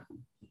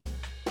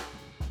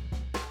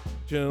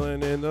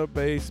Chilling in the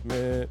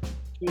basement.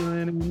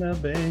 Chilling in the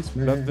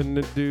basement. Nothing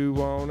to do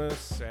on a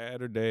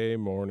Saturday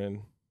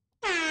morning.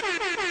 All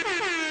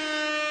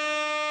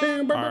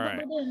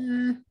right.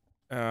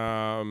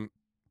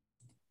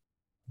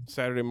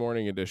 Saturday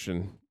morning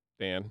edition,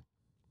 Dan.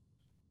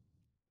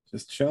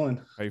 Just chilling.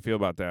 How you feel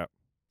about that?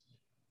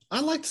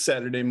 I like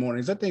Saturday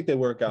mornings. I think they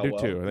work out I do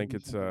well. too. I think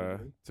it's a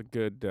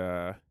good.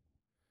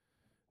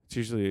 It's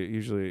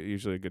usually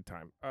a good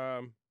time.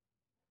 What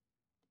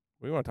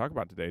do you want to talk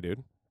about today,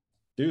 dude?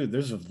 Dude,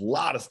 there's a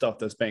lot of stuff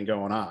that's been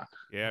going on.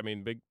 Yeah, I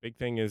mean, big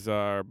thing is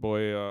our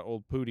boy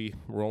old Pooty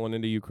rolling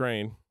into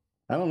Ukraine.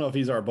 I don't know if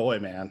he's our boy,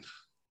 man.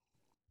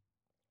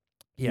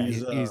 Yeah,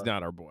 he's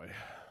not our boy.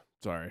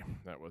 Sorry,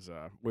 that was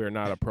we're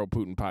not a pro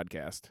Putin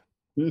podcast.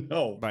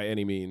 No, by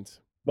any means.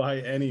 By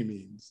any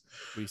means,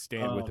 we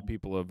stand with the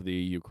people of the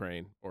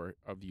Ukraine, or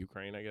of the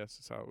Ukraine, I guess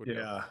is how it would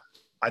go.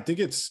 I think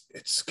it's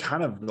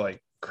kind of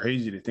like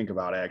crazy to think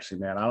about, actually,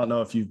 man. I don't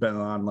know if you've been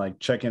on like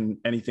checking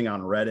anything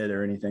on Reddit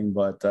or anything,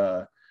 but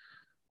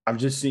I've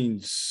just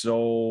seen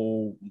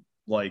so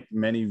like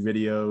many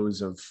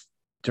videos of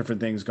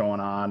different things going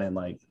on, and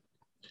like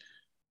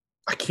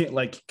I can't,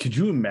 like, could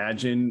you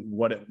imagine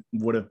what it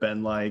would have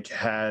been like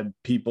had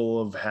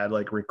people have had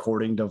like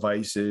recording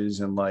devices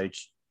and like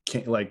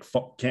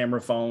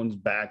camera phones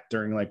back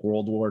during like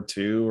World War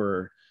II,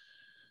 or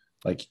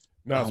like,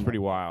 no, it's pretty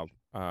wild.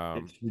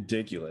 It's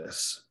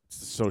ridiculous.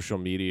 Social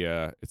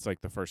media. It's like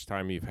the first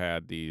time you've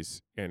had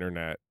these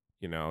internet,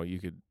 you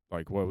could,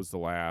 like, what was the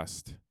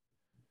last,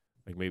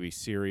 like maybe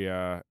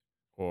Syria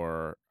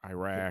or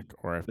Iraq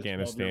or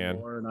Afghanistan.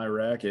 War in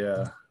Iraq,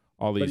 yeah.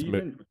 All these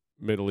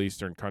Middle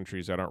Eastern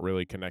countries that aren't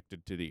really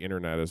connected to the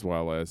internet as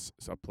well as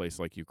a place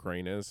like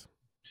Ukraine is.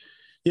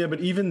 Yeah, but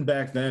even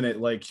back then,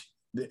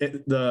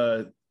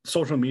 the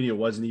social media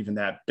wasn't even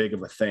that big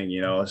of a thing,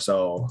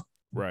 so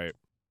right.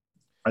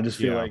 I just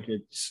feel like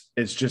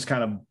it's just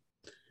kind of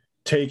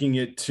taking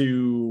it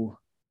to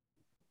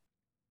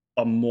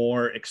a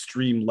more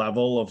extreme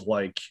level of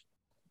like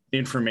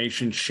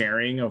information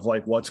sharing of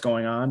like what's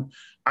going on.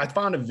 I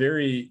found it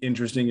very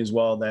interesting as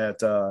well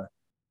that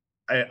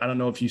I don't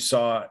know if you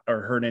saw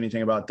or heard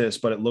anything about this,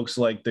 but it looks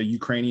like the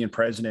Ukrainian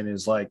president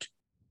is like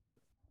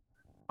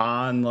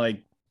on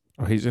like,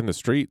 oh, he's in the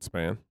streets,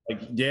 man.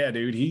 Like, yeah,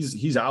 dude,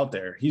 he's out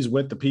there. He's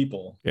with the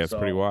people. Yeah, it's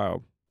pretty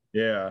wild.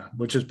 Yeah,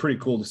 which is pretty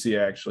cool to see,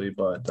 actually.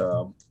 But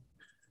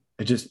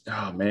it just,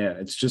 oh man,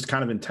 it's just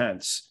kind of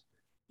intense.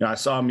 I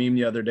saw a meme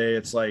the other day.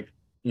 It's like,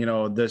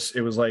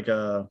 it was like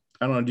I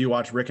don't know, do you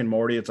watch Rick and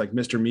Morty? It's like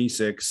Mr.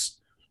 Meeseeks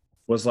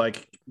was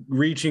like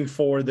reaching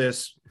for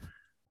this,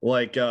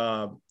 like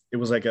it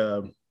was like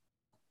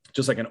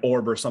just like an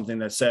orb or something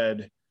that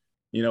said,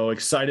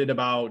 excited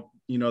about,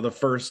 the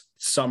first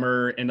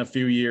summer in a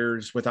few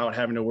years without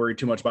having to worry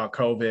too much about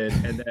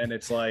COVID. And then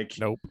it's like,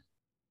 nope.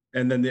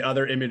 And then the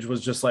other image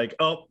was just like,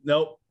 oh,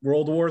 nope,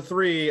 World War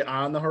III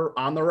on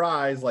the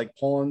rise, like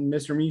pulling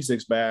Mr.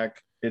 Meeseeks back.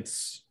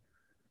 It's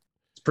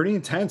pretty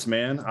intense,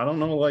 man. I don't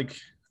know like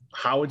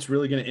how it's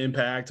really going to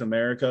impact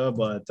America,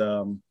 but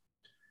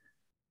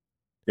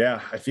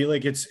yeah, I feel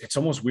like it's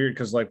almost weird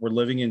because like we're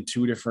living in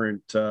two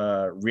different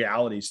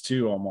realities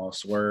too,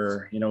 almost,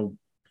 where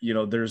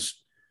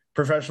there's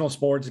professional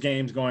sports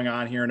games going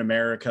on here in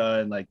America,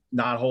 and like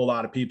not a whole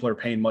lot of people are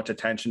paying much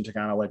attention to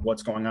kind of like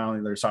what's going on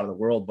the other side of the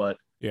world. But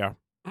yeah,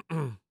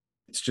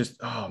 it's just,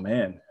 oh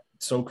man,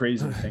 it's so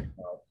crazy to think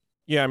about.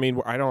 Yeah, I mean,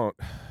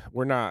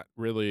 we're not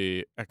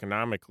really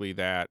economically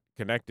that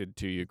connected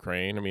to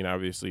Ukraine. I mean,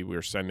 obviously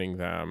we're sending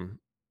them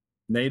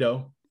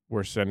NATO.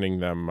 We're sending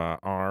them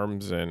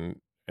arms and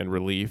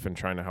relief and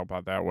trying to help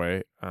out that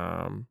way.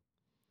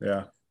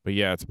 Yeah. But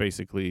yeah, it's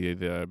basically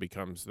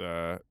becomes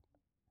the,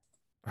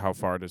 how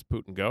far does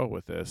Putin go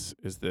with this?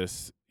 Is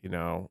this,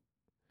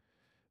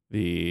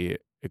 the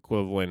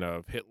equivalent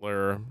of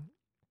Hitler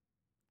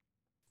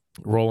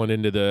rolling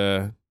into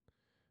the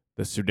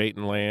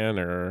Sudetenland,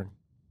 or,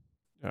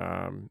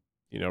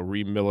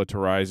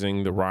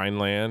 remilitarizing the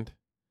Rhineland?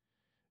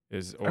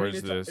 This is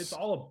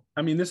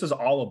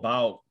all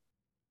about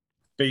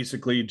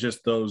basically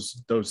just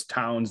those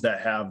towns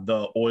that have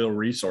the oil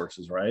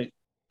resources, right?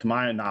 To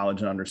my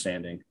knowledge and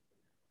understanding.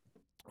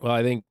 Well,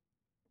 I think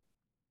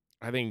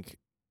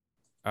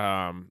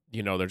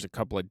there's a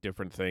couple of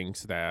different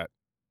things that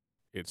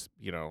it's,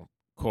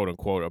 quote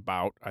unquote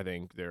about. I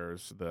think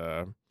there's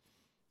the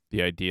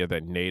idea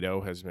that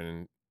NATO has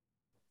been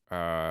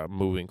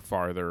moving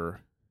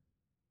farther.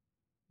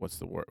 What's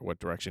the word? What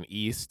direction?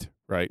 East,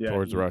 right? Yeah,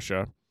 towards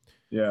Russia.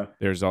 Yeah.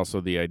 There's also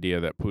the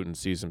idea that Putin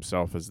sees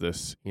himself as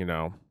this,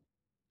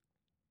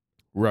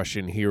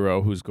 Russian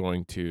hero who's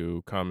going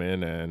to come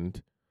in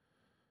and,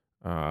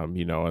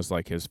 as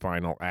like his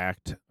final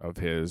act of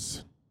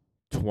his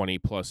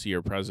 20+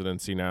 year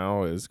presidency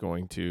now, is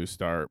going to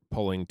start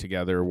pulling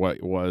together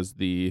what was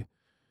the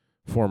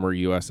former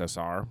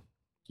USSR.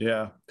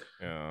 Yeah.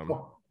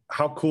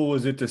 How cool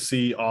was it to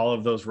see all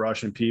of those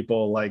Russian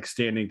people like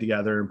standing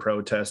together and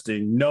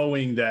protesting,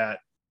 knowing that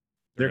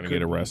they're going to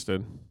get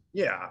arrested?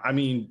 Yeah, I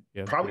mean,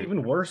 Yeah, it's probably pretty.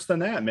 even worse than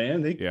that,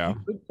 man. Yeah,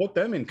 You could put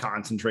them in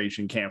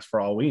concentration camps for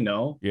all we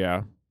know.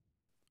 yeah.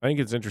 I think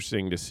it's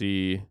interesting to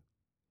see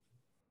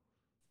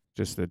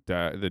just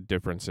the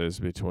differences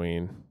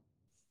between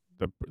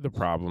the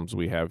problems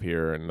we have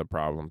here and the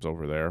problems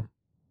over there.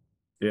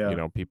 You Yeah.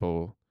 know,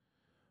 people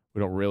we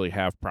don't really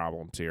have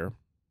problems here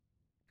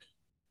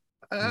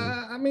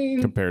I mean,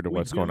 compared to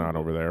what's going on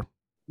over there.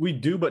 we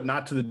do, but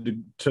not to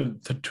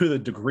to the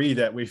degree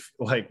that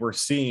we're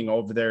seeing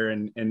over there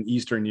in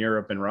Eastern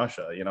Europe and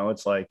Russia. You know,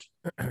 it's like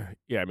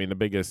Yeah, I mean the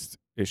biggest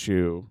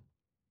issue,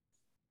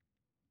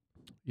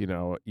 you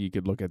know, you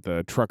could look at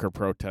the trucker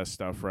protest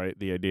stuff, right?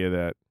 The idea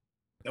that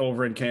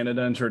over in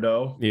Canada and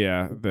Trudeau.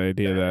 yeah, the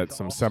idea That that is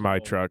some also semi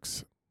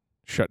trucks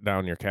shut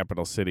down your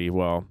capital city.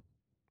 Well,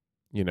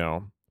 you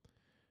know,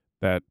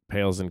 that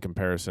pales in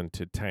comparison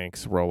to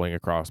tanks rolling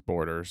across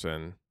borders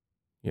and,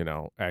 you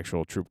know,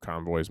 actual troop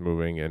convoys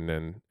moving in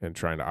and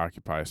trying to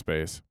occupy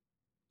space.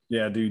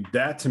 Yeah, dude,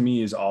 that to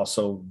me is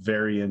also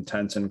very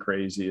intense and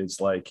crazy.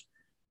 It's like,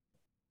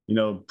 you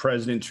know,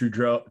 President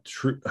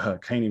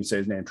can't even say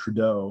his name,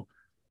 Trudeau,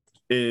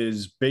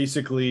 is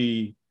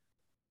basically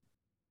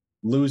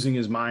losing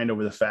his mind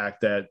over the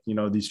fact that, you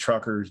know, these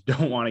truckers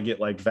don't want to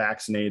get like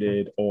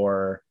vaccinated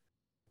or,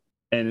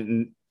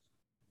 and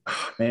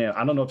man,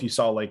 I don't know if you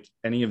saw like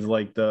any of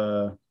like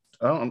I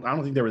don't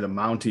think they were the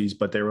Mounties,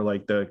 but they were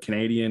like there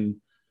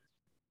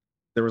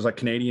was like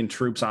Canadian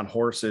troops on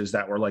horses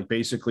that were like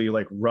basically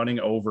like running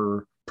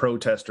over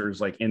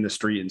protesters like in the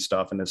street and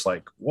stuff. And it's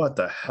like, what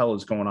the hell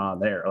is going on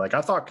there? Like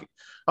I thought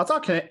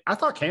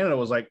Canada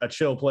was like a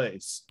chill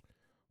place.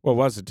 Well, it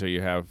was until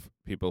you have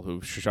people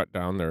who shut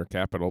down their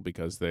capital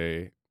because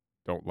they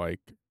don't like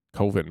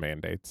COVID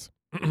mandates.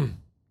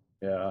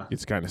 Yeah.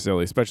 It's kind of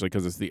silly, especially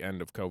because it's the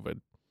end of COVID.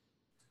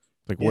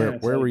 Like, Yeah.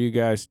 where were you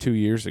guys 2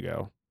 years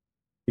ago?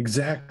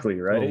 Exactly.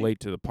 A little Right. late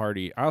to the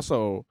party.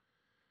 Also,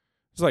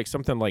 it's like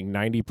something like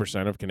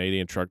 90% of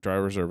Canadian truck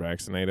drivers are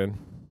vaccinated.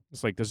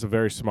 It's like there's a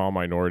very small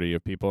minority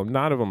of people.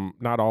 Not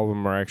all of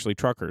them are actually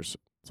truckers.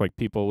 It's like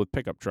people with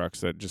pickup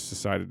trucks that just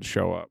decided to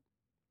show up.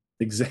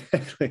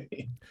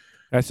 Exactly.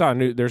 I saw a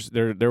new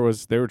there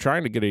was they were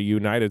trying to get a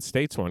United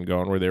States one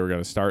going where they were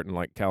going to start in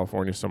like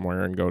California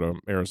somewhere and go to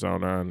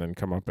Arizona and then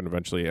come up and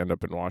eventually end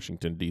up in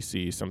Washington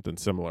D.C. something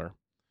similar.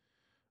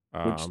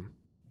 Which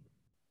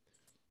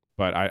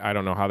But I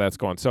don't know how that's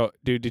going. So,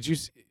 dude, did you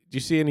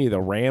see any of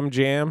the Ram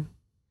Jam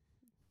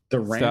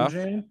the Ram stuff?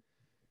 Jam?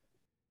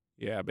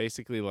 Yeah,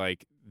 basically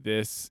like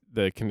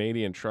the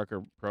Canadian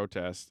trucker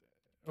protest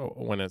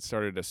when it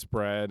started to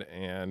spread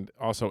and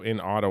also in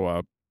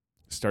Ottawa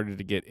started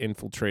to get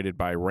infiltrated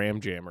by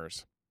Ram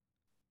Jammers.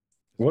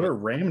 What are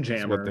Ram Is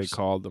what they Jammers?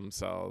 called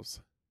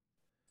themselves.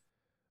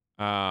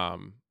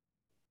 Um,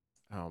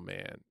 oh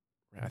man,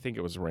 I think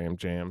it was Ram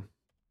Jam.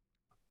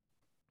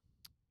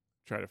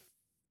 Try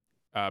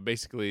to,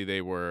 basically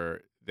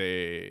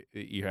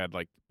you had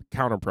like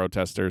counter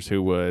protesters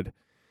who would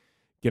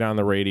get on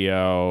the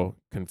radio,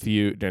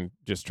 confuse and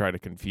just try to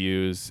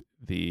confuse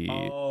the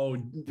Oh,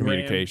 Ram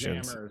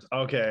communications. Jammers.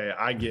 Okay,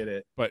 I get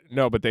it. But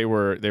no, but they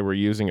were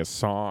using a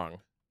song.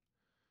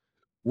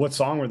 What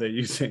song were they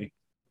using?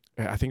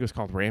 I think it was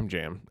called Ram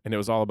Jam, and it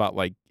was all about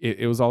like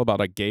it was all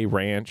about a gay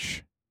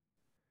ranch.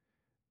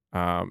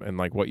 And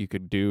like what you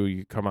could do,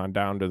 you come on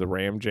down to the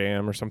Ram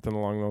Jam or something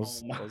along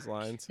those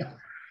lines.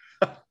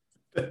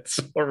 That's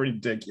so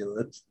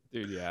ridiculous.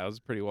 Dude, yeah, it was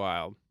pretty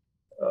wild.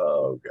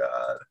 Oh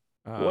God.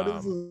 What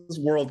is this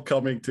world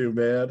coming to,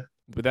 man?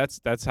 But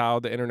that's how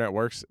the internet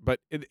works. But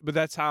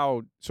that's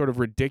how sort of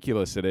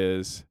ridiculous it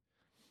is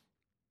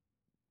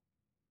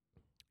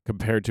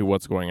compared to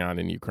what's going on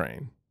in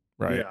Ukraine,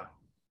 right? Yeah,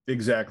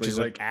 exactly. Which is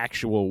like an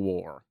actual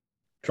war.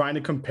 trying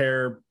to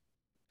compare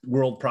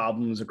world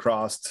problems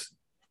across,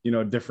 you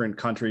know, different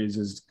countries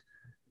is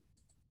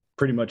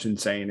pretty much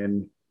insane.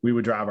 And we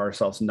would drive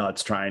ourselves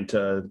nuts trying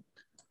to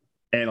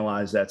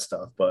analyze that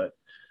stuff. But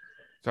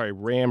sorry,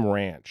 Ram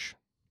Ranch.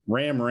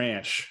 Ram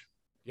Ranch.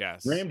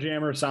 Yes. Ram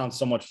Jammer sounds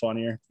so much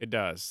funnier. It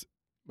does.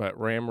 But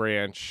Ram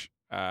Ranch,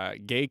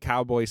 gay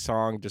cowboy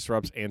song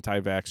disrupts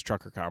anti-vax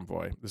trucker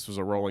convoy. This was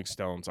a Rolling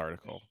Stones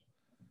article.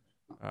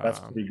 That's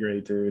pretty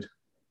great, dude.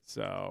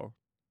 So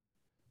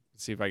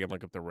let's see if I can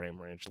look up the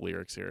Ram Ranch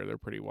lyrics here. They're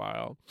pretty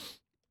wild.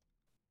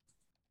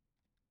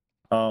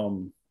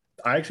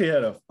 I actually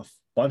had a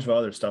bunch of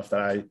other stuff that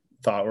I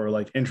thought were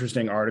like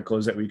interesting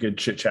articles that we could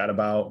chit chat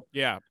about.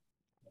 Yeah.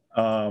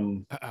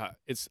 I'll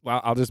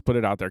just put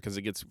it out there because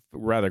it gets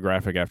rather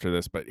graphic after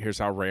this, but here's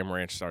how Ram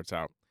Ranch starts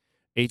out.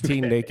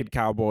 18 naked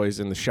cowboys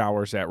in the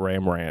showers at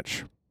Ram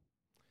Ranch.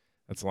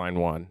 That's line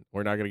one.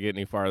 We're not going to get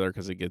any farther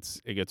because it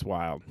gets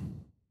wild.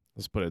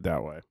 Let's put it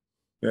that way.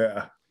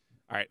 Yeah.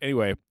 All right.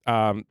 Anyway,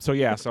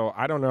 so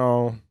I don't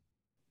know.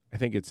 I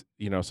think it's,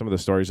 you know, some of the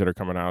stories that are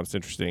coming out, it's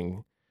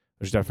interesting.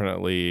 There's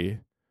definitely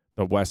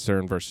the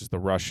Western versus the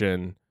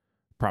Russian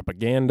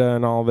propaganda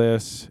and all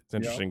this. It's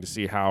interesting to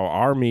see how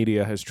our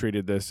media has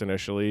treated this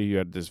initially. You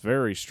had this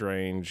very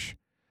strange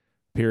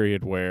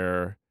period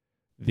where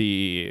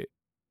the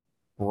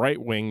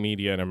right-wing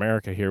media in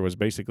America here was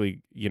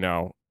basically, you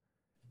know,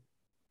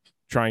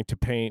 trying to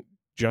paint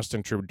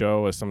Justin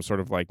Trudeau as some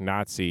sort of like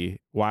Nazi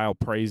while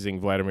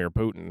praising Vladimir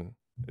Putin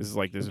is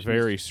like this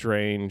very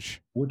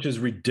strange. Which is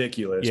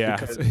ridiculous. Yeah,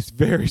 because it's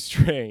very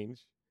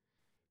strange.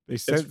 They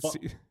fu-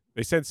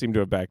 since seem to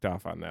have backed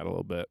off on that a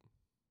little bit.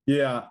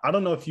 Yeah, I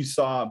don't know if you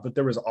saw, but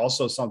there was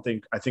also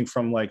something I think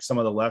from like some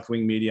of the left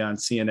wing media on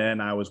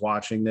CNN. I was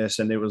watching this,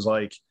 and it was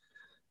like,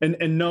 and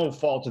no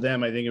fault to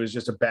them. I think it was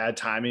just a bad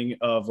timing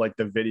of like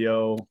the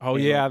video. Oh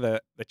yeah, the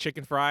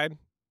chicken fried.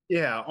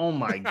 Yeah. Oh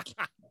my.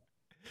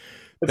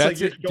 It's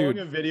That's like you're showing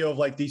dude. a video of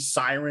like these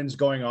sirens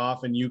going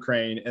off in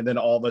Ukraine, and then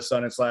all of a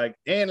sudden it's like,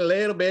 and a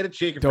little bit of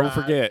chicken. Don't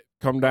forget,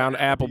 come down to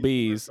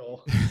Applebee's.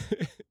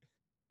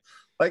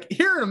 Like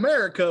here in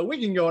America, we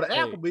can go to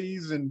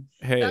Applebee's and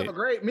have a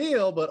great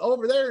meal, but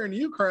over there in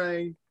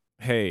Ukraine.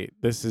 Hey,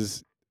 this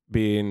is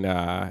being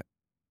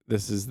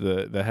this is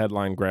the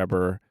headline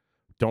grabber.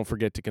 Don't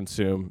forget to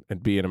consume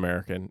and be an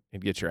American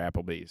and get your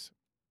Applebee's.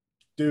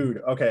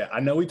 Dude, okay. I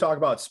know we talk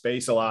about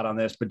space a lot on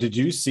this, but did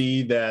you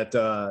see that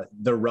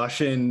the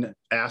Russian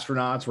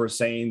astronauts were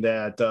saying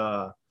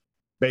that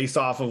based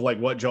off of like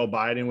what Joe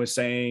Biden was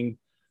saying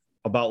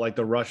about like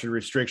the Russian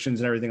restrictions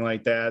and everything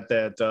like that,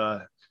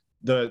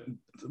 that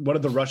one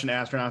of the Russian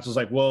astronauts was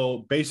like, well,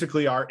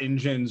 basically our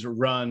engines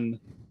run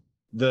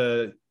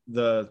the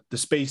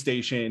space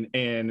station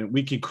and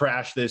we could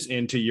crash this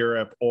into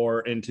Europe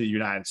or into the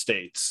United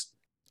States.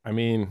 I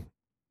mean,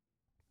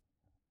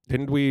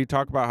 didn't we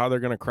talk about how they're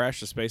going to crash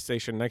the space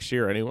station next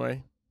year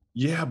anyway?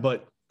 Yeah,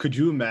 but could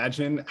you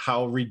imagine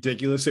how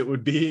ridiculous it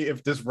would be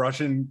if this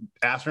Russian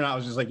astronaut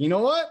was just like, you know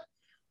what?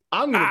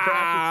 I'm going to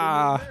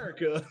crash this into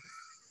America.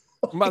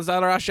 Mother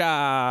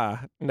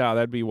Russia. No,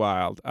 that'd be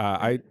wild.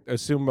 I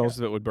assume most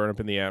of it would burn up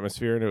in the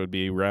atmosphere, and it would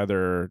be a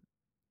rather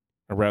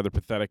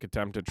pathetic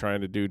attempt at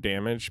trying to do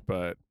damage.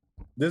 But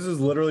this is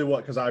literally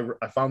what, because I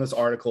found this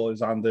article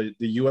is on the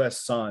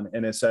U.S. Sun,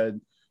 and it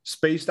said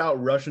spaced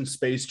out Russian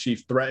space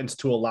chief threatens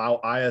to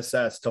allow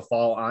ISS to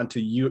fall onto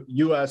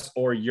U.S.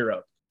 or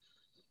Europe.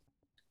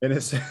 And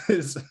it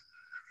says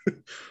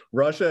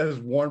Russia has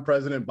warned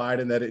President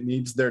Biden that it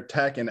needs their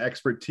tech and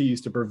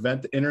expertise to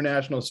prevent the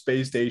International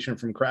Space Station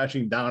from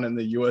crashing down in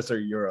the U.S. or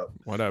Europe.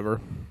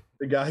 Whatever.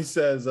 The guy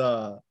says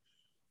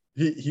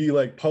he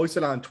like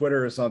posted on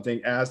Twitter or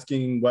something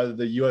asking whether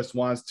the U.S.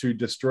 wants to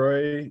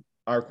destroy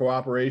our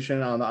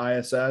cooperation on the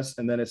ISS.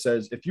 And then it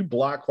says, if you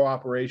block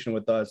cooperation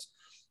with us,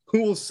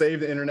 who will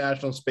save the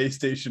International Space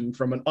Station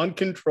from an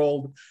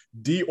uncontrolled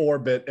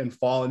deorbit and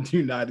fall into the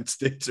United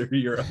States or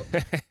Europe?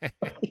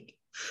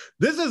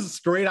 This is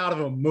straight out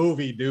of a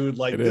movie, dude.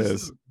 Like, this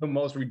is the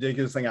most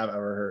ridiculous thing I've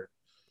ever heard.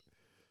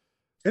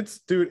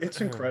 It's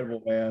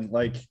incredible, man.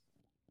 Like,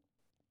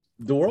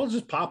 the world's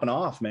just popping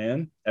off,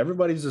 man.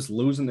 Everybody's just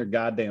losing their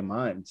goddamn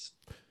minds.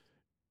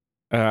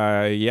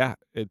 Yeah,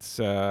 it's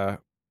or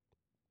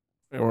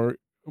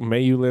may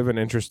you live in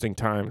interesting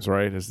times,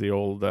 right? Is the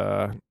old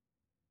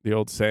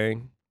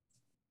saying.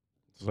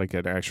 It's like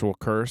an actual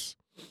curse.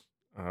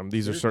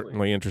 These Seriously. Are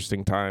certainly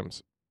interesting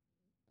times.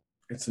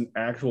 It's an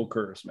actual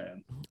curse,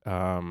 man.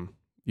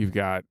 You've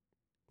got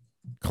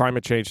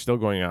climate change still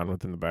going on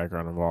within the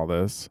background of all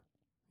this.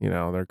 You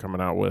know, they're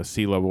coming out with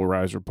sea level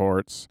rise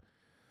reports.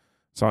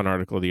 Saw an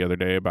article the other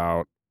day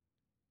about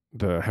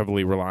the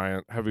heavy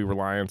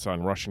reliance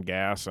on Russian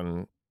gas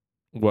and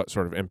what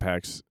sort of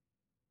impacts,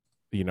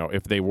 you know,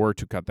 if they were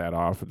to cut that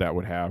off, that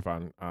would have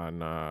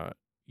on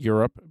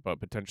Europe, but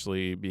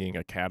potentially being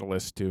a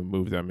catalyst to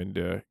move them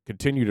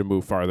continue to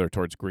move farther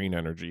towards green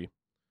energy.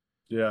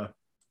 Yeah.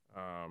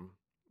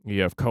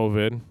 You have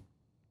COVID.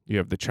 You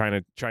have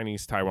the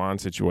Chinese Taiwan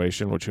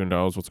situation, which who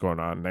knows what's going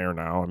on there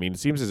now. I mean, it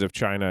seems as if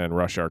China and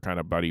Russia are kind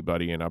of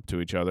buddying up to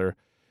each other.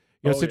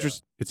 You know,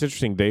 it's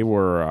interesting. They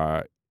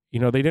were, they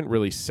didn't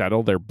really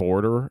settle their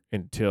border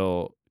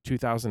until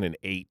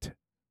 2008.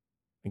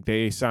 Like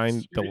they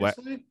signed the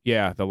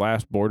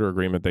last border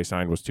agreement they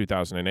signed was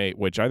 2008,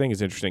 which I think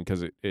is interesting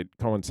because it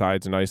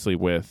coincides nicely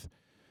with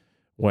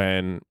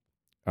when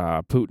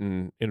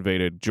Putin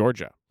invaded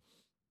Georgia.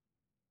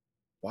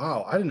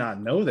 Wow, I did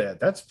not know that.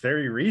 That's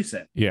very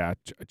recent. Yeah,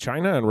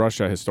 China and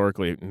Russia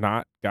historically have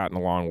not gotten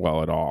along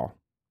well at all.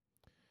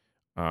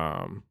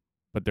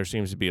 But there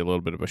seems to be a little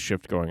bit of a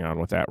shift going on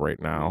with that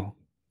right now.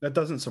 That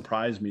doesn't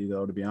surprise me,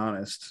 though, to be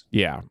honest.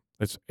 Yeah,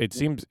 it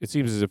seems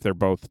as if they're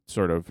both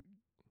sort of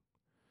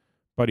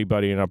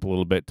buddying up a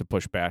little bit to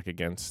push back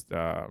against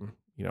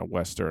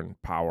Western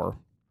power.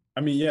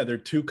 I mean, yeah, they're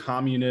two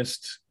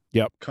communist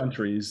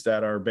countries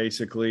that are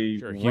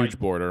basically huge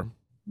border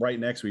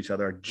right next to each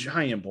other, a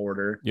giant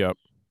border. Yep.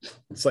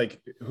 It's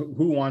like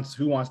who wants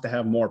to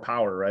have more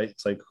power, right?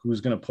 It's like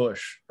who's going to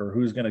push or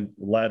who's going to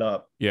let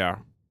up. Yeah.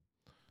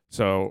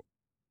 So,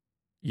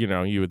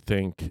 you would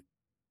think,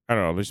 I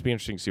don't know, it'll just be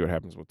interesting to see what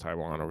happens with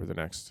Taiwan over the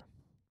next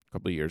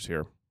couple of years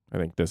here. I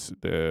think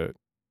the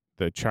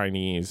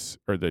Chinese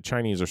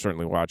are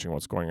certainly watching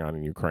what's going on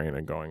in Ukraine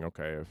and going,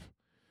 okay,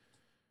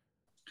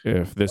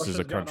 if this is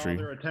a country, all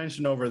their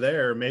attention over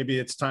there, maybe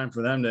it's time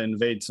for them to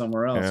invade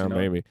somewhere else. Yeah,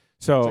 maybe.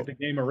 So it's like a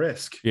game of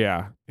Risk.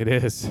 Yeah, it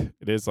is.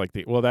 It is like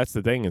that's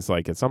the thing. It's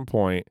like at some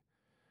point,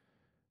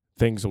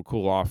 things will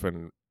cool off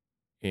in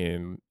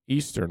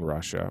Western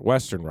Russia,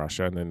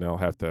 and then they'll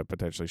have to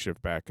potentially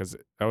shift back because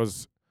that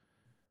was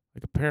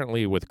like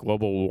apparently with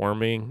global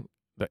warming,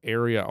 the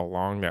area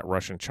along that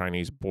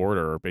Russian-Chinese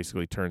border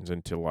basically turns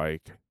into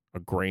like a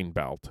grain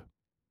belt.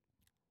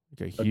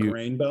 Like a A huge,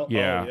 grain belt. Oh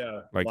yeah,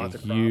 yeah, like a lots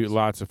of huge,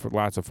 crops.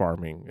 lots of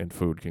farming and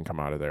food can come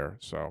out of there.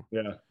 So,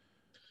 Yeah.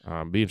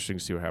 be interesting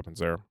to see what happens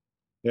there.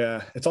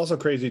 Yeah, it's also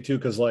crazy too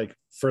because like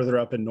further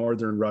up in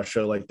northern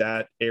Russia, like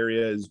that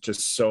area is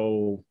just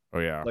so Oh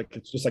yeah, like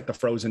it's just like the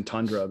frozen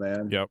tundra,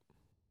 man. yep,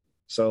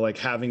 So like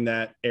having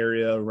that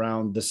area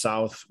around the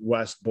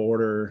southwest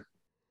border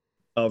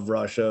of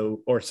Russia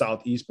or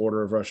southeast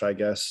border of Russia, I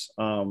guess,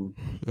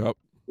 yep,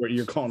 what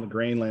you're calling the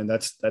grainland,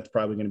 that's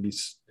probably going to be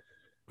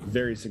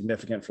very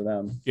significant for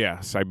them. yeah.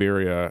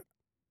 Siberia,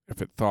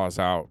 if it thaws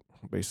out,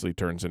 basically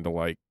turns into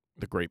like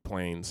the Great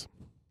Plains.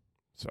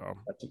 So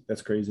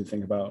That's crazy to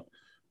think about.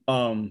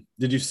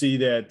 Did you see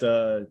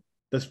that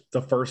this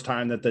the first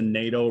time that the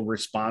NATO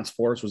response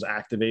force was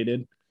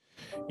activated?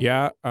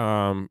 yeah,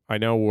 I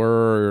know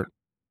we're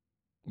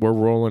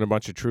rolling a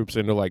bunch of troops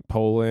into like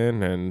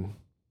Poland and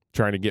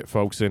trying to get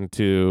folks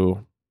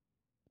into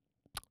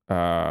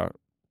uh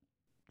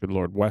good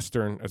lord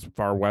as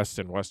far west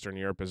in Western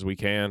Europe as we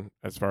can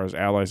as far as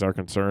allies are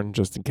concerned,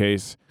 just in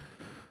case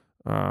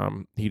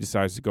he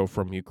decides to go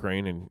from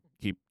Ukraine and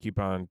keep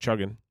on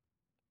chugging.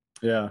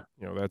 Yeah,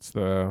 That's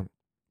the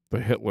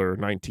Hitler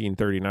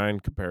 1939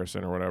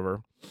 comparison or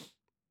whatever.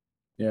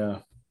 yeah.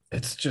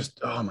 It's just,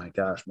 oh my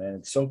gosh, man.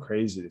 It's so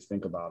crazy to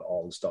think about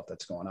all the stuff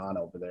that's going on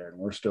over there. And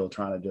we're still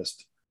trying to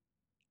just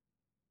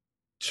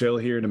chill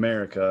here in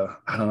America.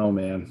 I don't know,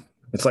 man.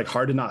 It's like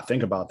hard to not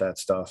think about that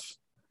stuff,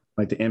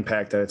 like the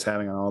impact that it's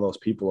having on all those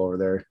people over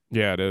there.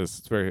 Yeah, it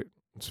is.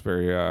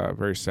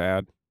 Very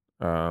sad.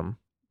 Um,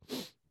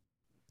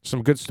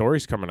 some good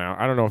stories coming out.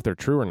 I don't know if they're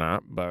true or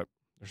not, but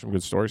there's some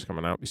good stories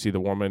coming out. You see the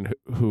woman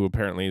who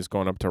apparently is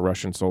going up to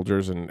Russian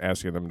soldiers and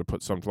asking them to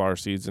put sunflower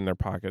seeds in their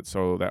pocket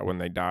so that when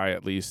they die,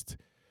 at least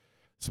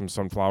some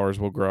sunflowers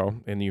will grow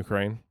in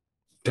Ukraine.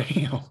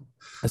 Damn.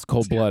 That's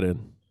cold blooded.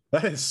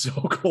 That is so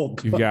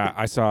cold.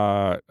 I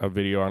saw a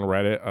video on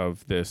Reddit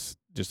of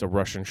just a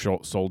Russian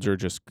soldier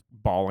just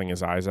bawling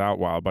his eyes out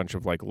while a bunch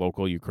of like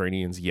local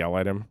Ukrainians yell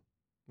at him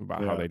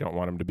about how they don't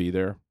want him to be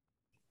there.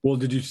 Well,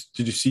 did you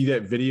see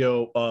that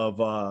video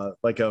of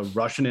like a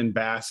Russian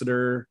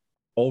ambassador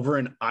over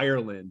in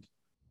Ireland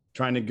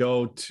trying to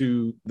go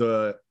to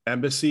the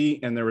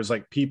embassy, and there was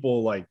like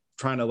people like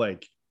trying to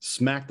like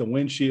smack the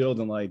windshield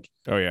and like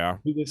oh yeah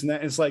do this and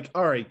that. It's like,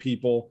 all right,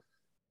 people,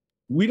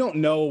 we don't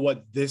know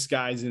what this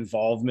guy's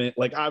involvement.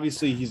 Like,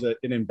 obviously, he's an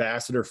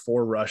ambassador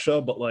for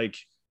Russia, but like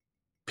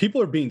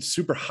people are being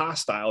super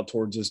hostile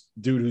towards this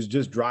dude who's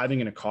just driving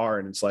in a car,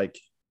 and it's like,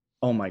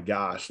 oh my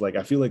gosh, like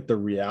I feel like the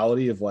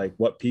reality of like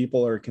what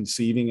people are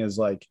conceiving is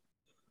like,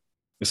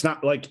 it's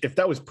not like if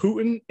that was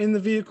Putin in the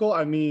vehicle,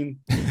 I mean,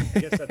 I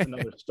guess that's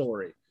another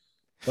story.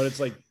 But it's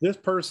like this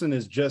person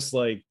is just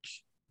like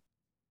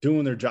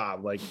doing their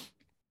job. Like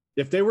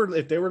if they were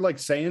like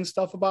saying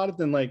stuff about it,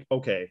 then like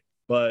okay.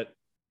 But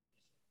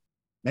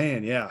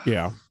man,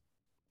 yeah.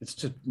 It's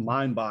just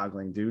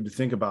mind-boggling, dude, to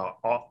think about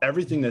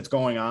everything that's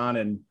going on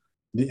and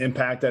the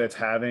impact that it's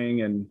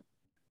having. And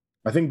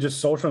I think just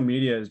social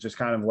media is just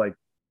kind of like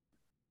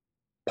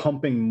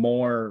pumping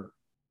more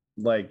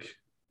like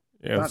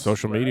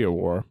social media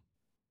war.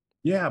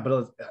 Yeah,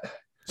 but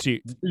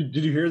see,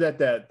 did you hear that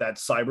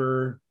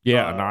cyber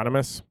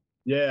Anonymous?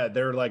 Yeah,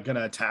 they're like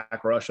gonna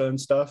attack Russia and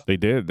stuff. They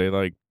did. They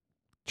like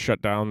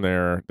shut down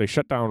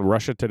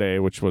Russia Today,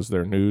 which was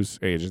their news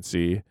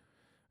agency,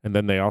 and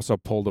then they also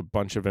pulled a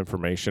bunch of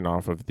information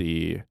off of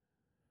the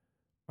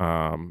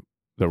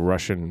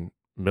Russian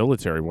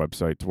military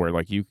website, where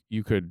like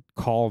you could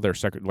call their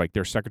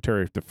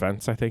Secretary of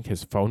Defense. I think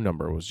his phone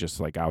number was just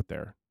like out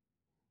there.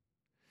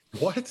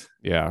 What?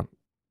 Yeah.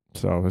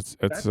 So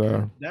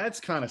that's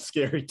kind of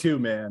scary too,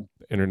 man.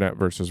 Internet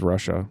versus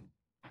Russia.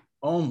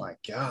 Oh my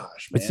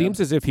gosh, man. It seems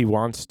as if he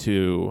wants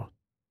to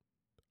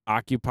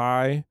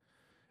occupy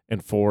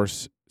and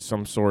force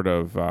some sort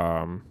of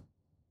what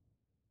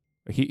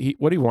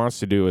he wants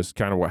to do is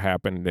kind of what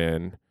happened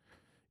in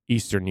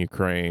Eastern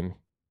Ukraine.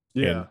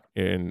 Yeah.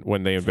 In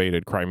when they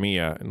invaded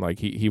Crimea, and like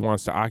he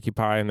wants to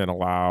occupy and then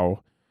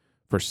allow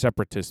for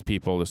separatist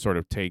people to sort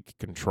of take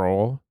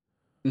control.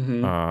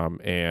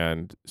 Mm-hmm.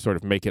 And sort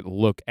of make it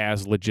look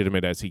as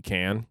legitimate as he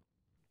can.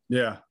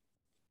 Yeah.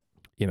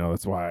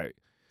 That's why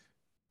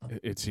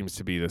it seems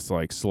to be this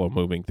like slow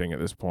moving thing at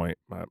this point.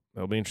 But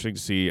it'll be interesting to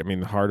see. I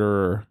mean, the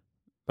harder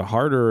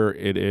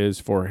it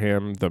is for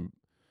him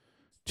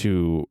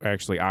to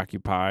actually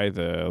occupy,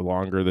 the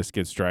longer this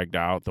gets dragged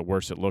out, the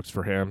worse it looks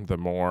for him, the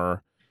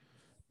more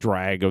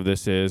drag of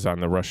this is on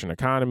the Russian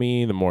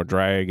economy, the more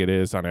drag it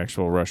is on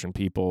actual Russian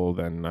people,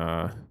 then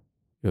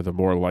the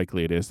more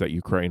likely it is that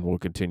Ukraine will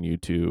continue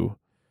to,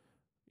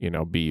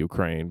 be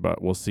Ukraine.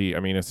 But we'll see. I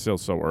mean, it's still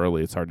so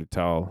early; it's hard to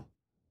tell.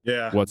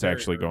 Yeah, what's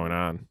actually going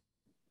on.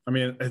 I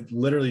mean, it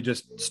literally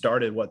just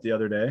started the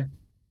other day.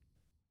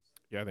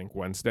 Yeah, I think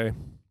Wednesday.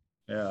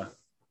 Yeah.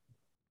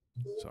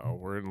 So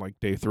we're in like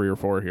day 3 or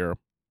 4 here.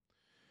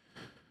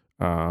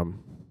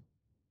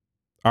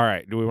 All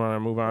right. Do we want to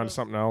move on to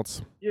something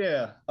else?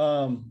 Yeah.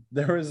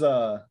 There was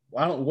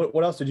I don't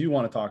what else did you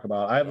want to talk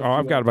about? I have a Oh,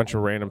 I've few got a other bunch of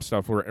things. random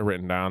stuff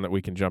written down that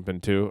we can jump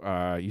into.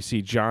 You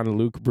see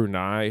Jean-Luc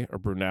Brunei or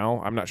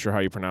Brunel. I'm not sure how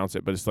you pronounce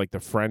it, but it's like the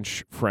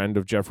French friend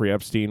of Jeffrey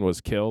Epstein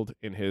was killed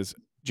in his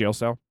jail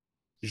cell.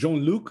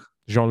 Jean-Luc?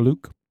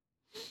 Jean-Luc.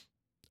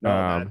 No,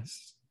 that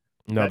doesn't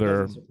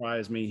Another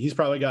surprise me. He's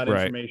probably got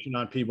right. information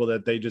on people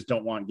that they just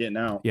don't want getting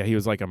out. Yeah, he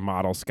was like a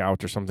model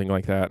scout or something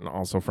like that, and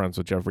also friends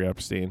with Jeffrey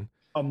Epstein.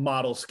 A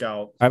model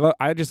scout.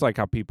 I just like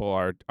how people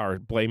are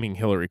blaming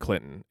Hillary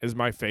Clinton is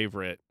my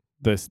favorite.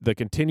 The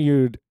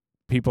continued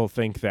people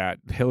think that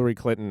Hillary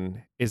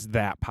Clinton is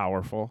that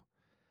powerful,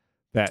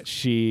 that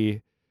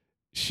she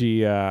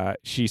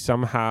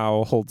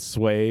somehow holds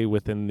sway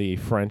within the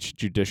French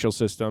judicial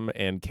system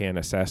and can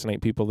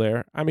assassinate people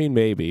there. I mean,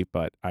 maybe,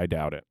 but I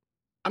doubt it.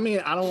 I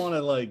mean, I don't want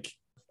to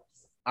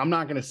I'm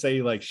not going to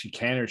say like she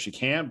can or she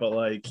can't, but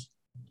like,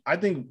 I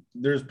think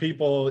there's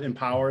people in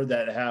power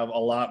that have a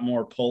lot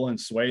more pull and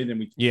sway than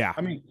we. Yeah.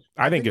 I mean,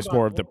 I think it's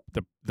more of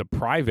the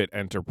private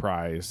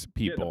enterprise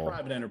people. Yeah, the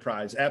private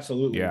enterprise.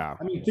 Absolutely. Yeah.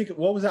 I mean,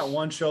 what was that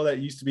one show that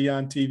used to be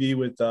on TV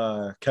with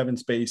Kevin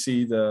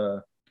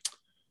Spacey?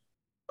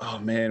 Oh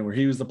man, where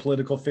he was the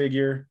political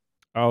figure.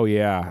 Oh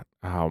yeah.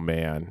 Oh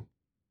man.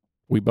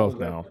 We both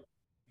know.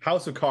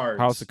 House of Cards.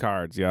 House of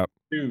Cards. Yep.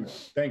 Dude,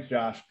 thanks,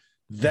 Josh.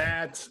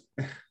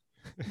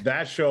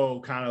 That show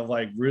kind of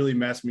like really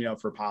messed me up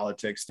for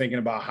politics, thinking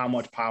about how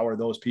much power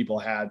those people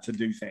had to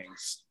do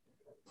things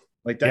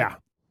like that. Yeah.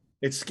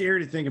 It's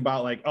scary to think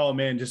about, like, oh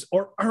man, just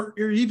or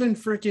even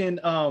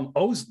freaking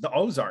the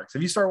Ozarks.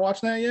 Have you started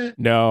watching that yet?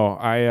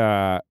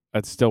 No,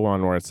 it's still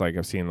one where it's like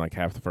I've seen like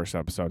half the first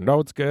episode. No,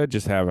 it's good,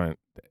 just haven't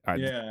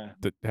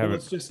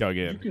Just dug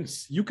in.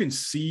 You can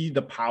see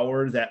the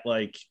power that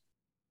like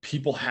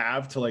people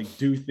have to like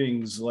do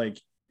things like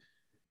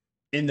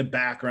in the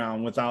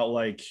background without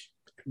like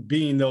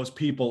being those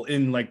people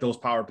in like those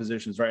power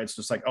positions, right? It's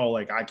just like, oh,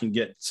 like I can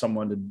get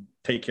someone to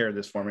take care of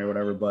this for me or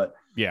whatever. But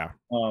yeah.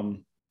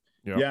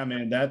 Yeah,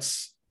 man,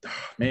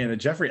 the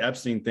Jeffrey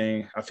Epstein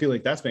thing. I feel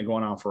like that's been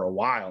going on for a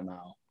while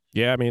now.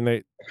 Yeah, I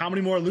mean, how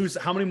many more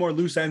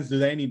loose ends do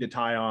they need to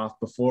tie off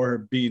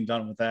before being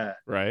done with that?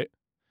 Right.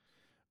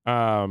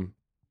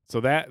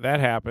 So that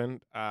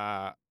happened.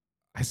 I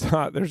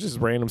saw there's this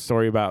random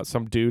story about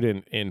some dude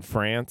in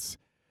France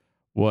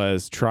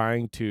was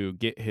trying to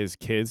get his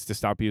kids to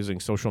stop using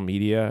social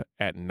media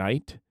at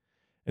night,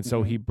 and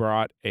so he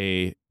brought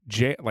an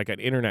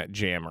internet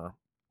jammer,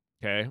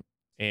 okay,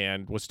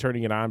 and was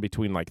turning it on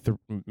between like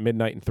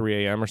midnight and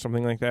 3 a.m. or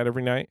something like that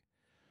every night.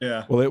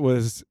 Yeah. Well, it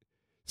was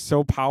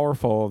so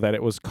powerful that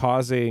it was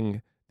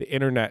causing the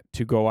internet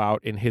to go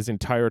out in his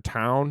entire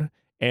town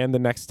and the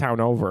next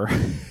town over.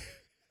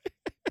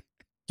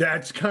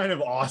 That's kind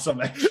of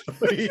awesome,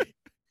 actually.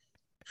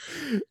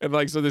 And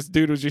like, so this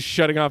dude was just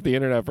shutting off the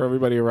internet for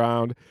everybody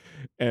around,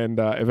 and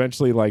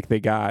eventually, like, they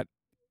got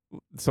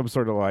some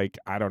sort of like,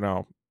 I don't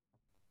know,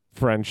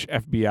 French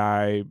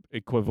FBI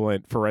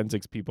equivalent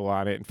forensics people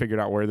on it and figured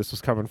out where this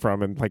was coming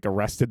from and like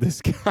arrested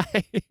this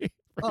guy.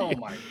 Oh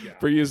my god!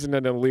 For using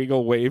an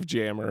illegal wave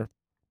jammer.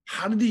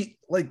 How did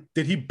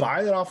he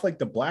buy that off like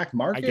the black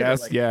market? I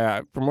guess,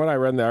 yeah. From what I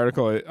read in the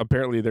article,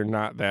 apparently they're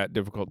not that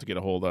difficult to get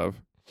a hold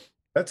of.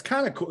 That's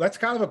kind of cool. That's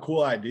kind of a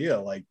cool idea.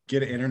 Like,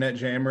 get an internet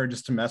jammer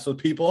just to mess with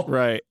people.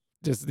 Right.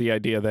 Just the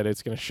idea that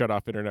it's going to shut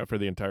off internet for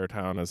the entire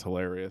town is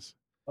hilarious.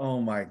 Oh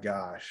my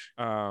gosh.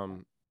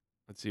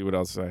 Let's see what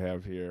else I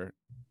have here.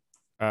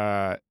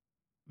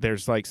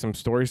 There's like some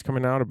stories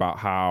coming out about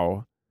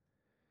how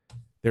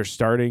they're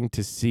starting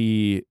to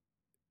see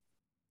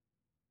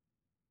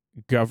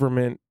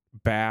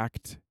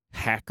government-backed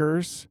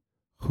hackers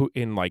who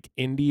in like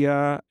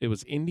India, it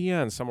was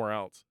India and somewhere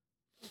else,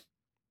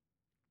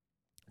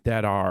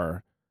 that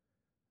are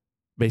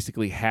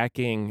basically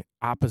hacking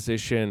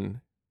opposition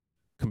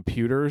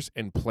computers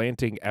and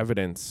planting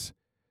evidence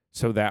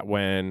so that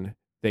when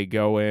they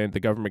go in, the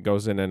government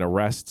goes in and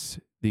arrests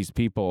these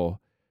people,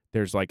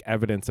 there's like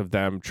evidence of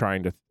them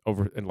trying to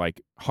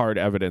hard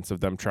evidence of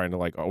them trying to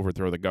like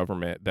overthrow the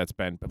government that's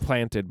been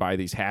planted by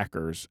these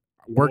hackers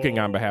working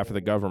on behalf of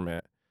the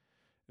government.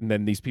 And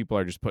then these people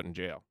are just put in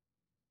jail.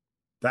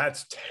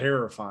 That's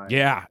terrifying.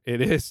 Yeah,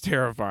 it is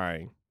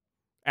terrifying.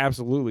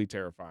 Absolutely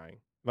terrifying.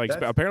 Like,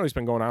 apparently it's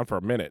been going on for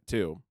a minute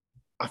too.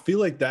 I feel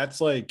like that's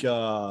like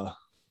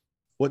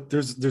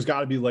there's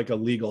got to be like a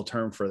legal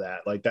term for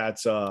that. Like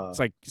that's it's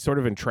like sort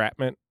of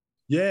entrapment.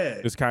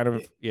 Yeah. It's kind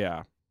of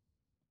yeah.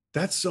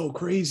 That's so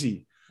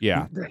crazy.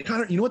 Yeah.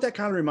 You know what that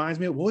kind of reminds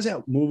me of? What was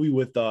that movie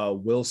with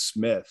Will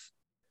Smith?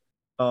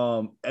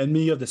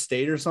 Enemy of the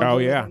State or something? Oh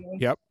yeah.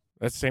 Yep.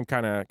 That's the same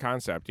kind of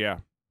concept. Yeah.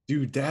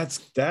 Dude,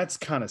 that's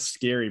kind of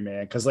scary,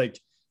 man. Cause like,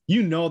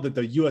 you know that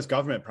the U.S.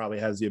 government probably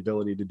has the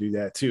ability to do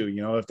that too.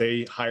 You know, if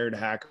they hired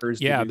hackers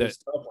to do this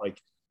stuff,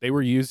 like they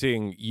were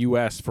using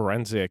U.S.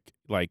 forensic,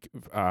 like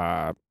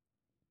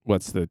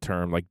what's the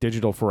term? Like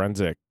digital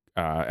forensic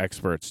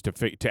experts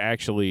to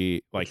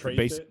actually like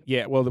trace it?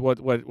 Yeah, well,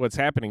 what's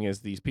happening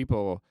is these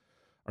people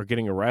are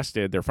getting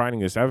arrested. They're finding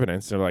this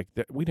evidence. They're like,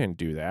 we didn't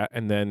do that,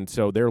 and then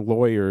so their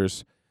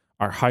lawyers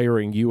are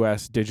hiring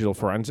U.S. digital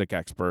forensic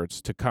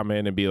experts to come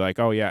in and be like,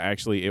 oh yeah,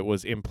 actually it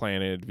was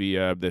implanted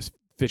via this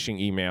phishing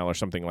email or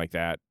something like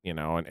that,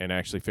 and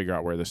actually figure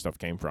out where this stuff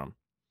came from.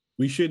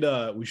 We should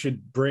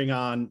bring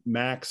on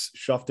Max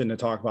Shufton to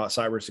talk about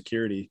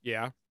cybersecurity.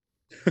 Yeah.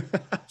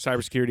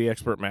 Cybersecurity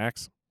expert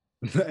Max.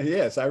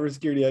 Yeah,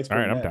 cybersecurity expert.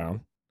 All right, Max.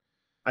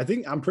 I'm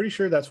down. I'm pretty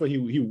sure that's what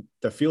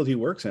the field he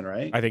works in,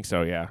 right? I think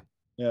so, yeah.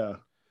 Yeah.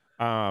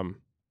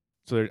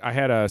 So I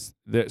had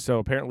so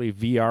apparently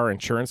VR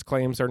insurance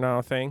claims are now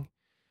a thing,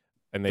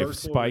 and they've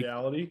Virtual spiked.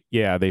 reality.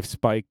 Yeah, they've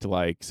spiked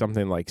like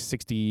something like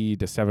 60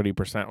 to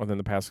 70% within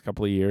the past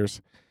couple of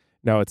years.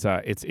 No,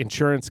 it's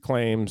insurance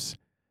claims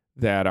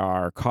that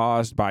are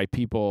caused by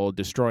people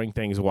destroying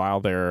things while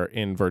they're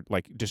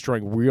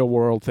destroying real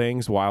world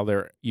things while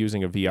they're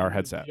using a VR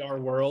headset. VR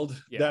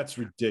world. Yeah. That's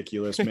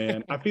ridiculous,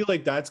 man. I feel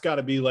like that's got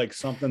to be like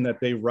something that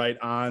they write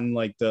on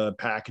like the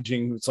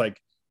packaging. It's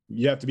like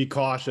you have to be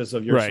cautious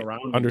of your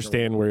surroundings.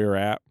 Understand where you're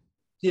at.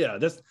 Yeah,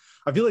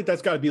 I feel like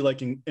that's got to be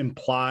like an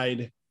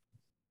implied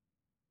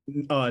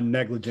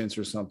negligence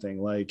or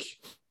something. Like,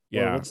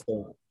 yeah,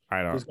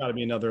 I don't. There's got to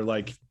be another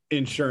like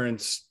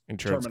insurance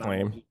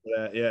claim. For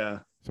that. Yeah,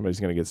 somebody's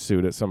gonna get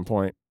sued at some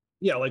point.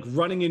 Yeah, like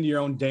running into your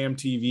own damn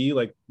TV.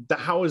 Like,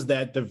 how is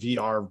that the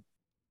VR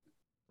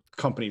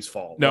company's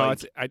fault? No,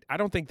 like, I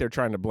don't think they're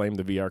trying to blame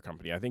the VR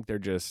company. I think they're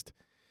just.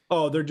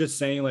 Oh, they're just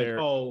saying like,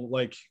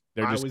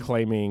 they're just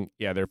claiming.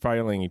 Yeah, they're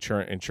filing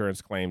insurance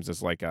claims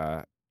as like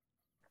a,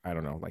 I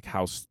don't know, like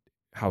house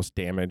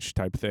damage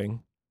type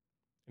thing,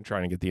 and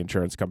trying to get the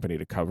insurance company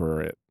to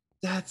cover it.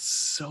 That's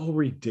so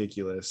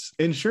ridiculous.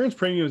 Insurance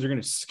premiums are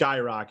going to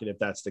skyrocket if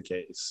that's the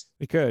case.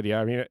 It could,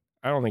 yeah. I mean,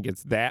 I don't think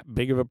it's that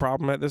big of a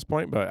problem at this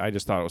point, but I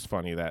just thought it was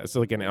funny that it's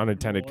like an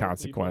unintended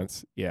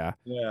consequence.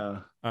 People.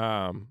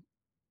 Yeah.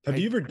 Have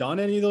you ever done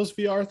any of those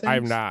VR things?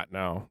 I've not.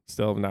 No,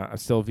 still not. I'm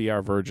still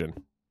VR virgin.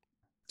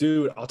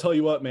 Dude, I'll tell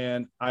you what,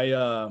 man.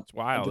 It's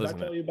wild,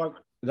 isn't it?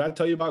 Did I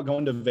tell you about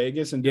going to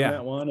Vegas and doing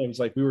that one? It was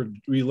like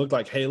we looked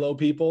like Halo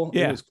people.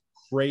 Yeah. It was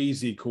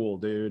crazy cool,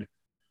 dude.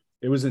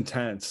 It was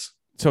intense.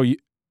 So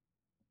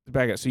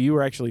you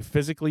were actually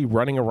physically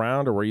running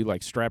around, or were you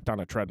like strapped on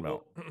a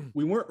treadmill?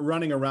 We weren't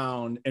running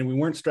around and we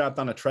weren't strapped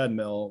on a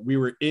treadmill. We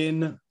were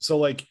so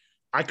like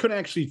I couldn't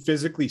actually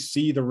physically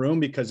see the room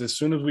because as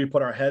soon as we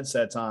put our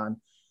headsets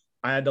on,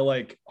 I had to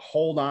like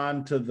hold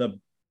on to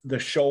the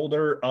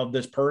shoulder of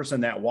this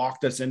person that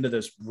walked us into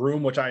this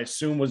room, which I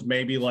assume was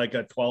maybe like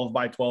a 12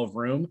 by 12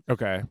 room.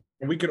 Okay.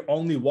 And we could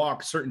only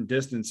walk certain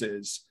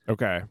distances.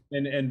 Okay.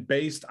 And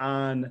based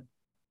on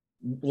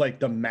like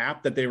the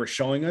map that they were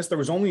showing us, there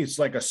was only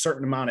like a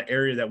certain amount of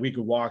area that we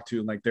could walk to.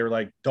 And like, they were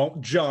like,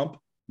 don't jump,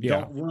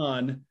 don't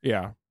run.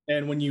 Yeah.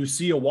 And when you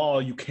see a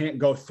wall, you can't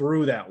go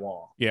through that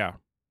wall. Yeah.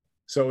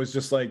 So it's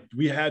just like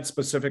we had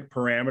specific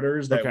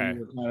parameters that we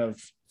were kind of.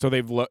 So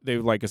they've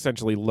like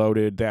essentially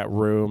loaded that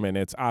room and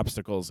its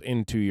obstacles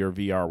into your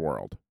VR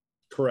world.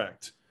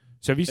 Correct.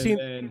 So have you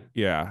seen?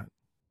 Yeah.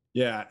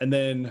 And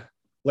then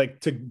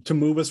like to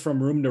move us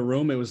from room to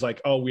room, it was like,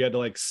 oh, we had to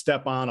like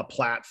step on a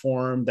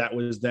platform that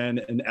was then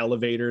an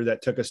elevator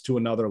that took us to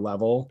another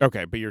level.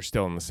 Okay, but you're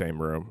still in the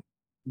same room.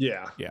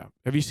 Yeah. Yeah.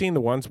 Have you seen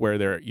the ones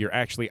where you're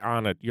actually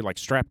you're like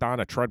strapped on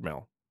a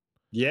treadmill?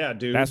 Yeah,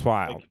 dude. That's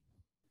wild. Like,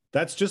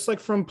 that's just like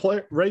from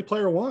Ready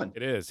Player One.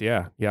 It is.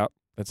 Yeah. Yep.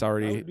 That's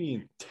already. That would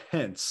be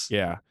intense.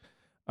 Yeah.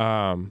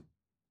 Do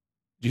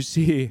you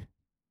see?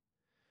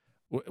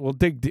 We'll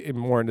dig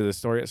more into the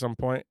story at some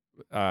point.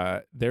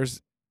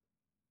 There's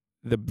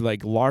the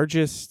like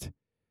largest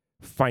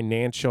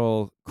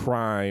financial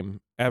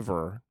crime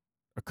ever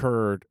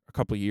occurred a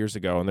couple of years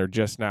ago, and they're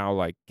just now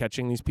like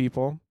catching these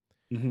people.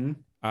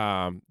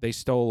 Mm-hmm. They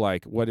stole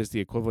like what is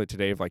the equivalent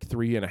today of like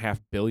 $3.5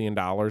 billion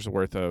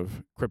worth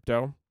of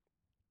crypto.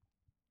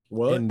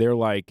 What? And they're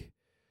like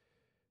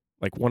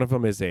one of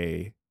them is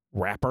a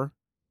rapper,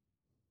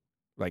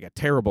 like a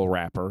terrible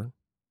rapper.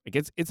 Like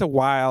it's a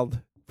wild,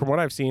 from what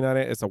I've seen on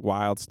it, it's a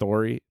wild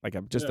story. Like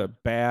just a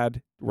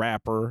bad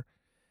rapper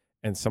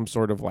and some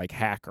sort of like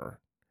hacker.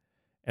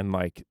 And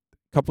like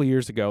a couple of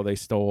years ago, they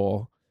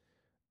stole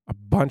a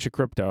bunch of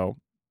crypto.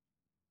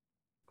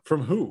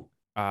 From who?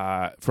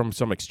 From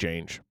some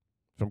exchange,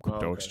 from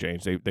crypto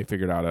exchange. They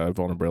figured out a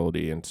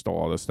vulnerability and stole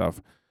all this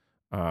stuff.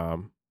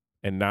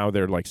 And now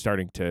they're like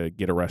starting to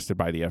get arrested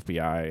by the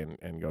FBI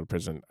and go to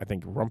prison. I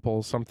think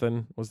Rumpel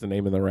something was the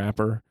name of the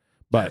rapper.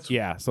 But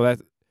so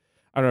that's,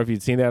 I don't know if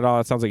you'd seen that at all.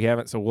 It sounds like you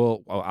haven't.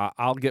 So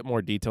I'll get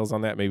more details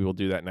on that. Maybe we'll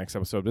do that next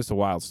episode. This is a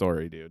wild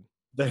story, dude.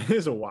 That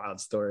is a wild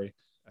story.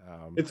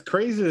 It's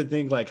crazy to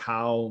think like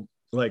how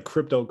like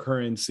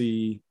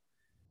cryptocurrency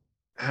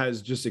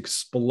has just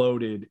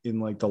exploded in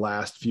like the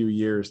last few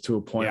years to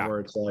a point where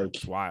it's like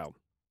it's wild.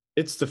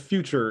 It's the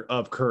future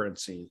of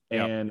currency,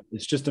 and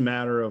it's just a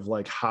matter of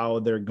like how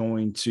they're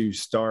going to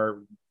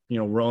start,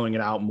 rolling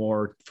it out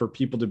more for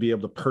people to be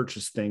able to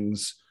purchase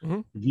things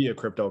via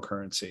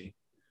cryptocurrency.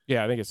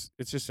 Yeah, I think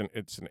it's just an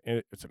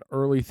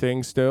early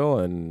thing still,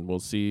 and we'll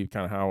see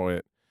kind of how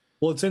it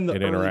Well, it's in the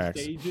early interacts.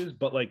 stages,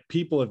 but like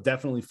people have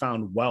definitely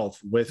found wealth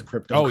with Oh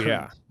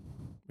cryptocurrency.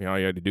 yeah, all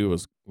you had to do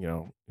was,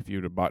 if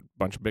you'd have bought a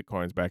bunch of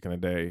bitcoins back in the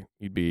day,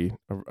 you'd be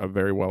a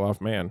very well off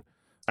man.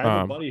 I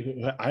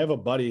have a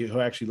buddy who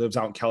actually lives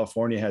out in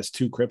California, has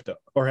two Bitcoin.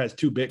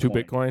 2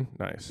 Bitcoin,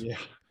 nice.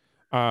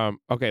 Yeah.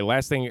 Okay,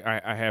 last thing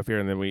I have here,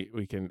 and then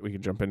we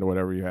can jump into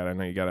whatever you had. I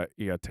know you gotta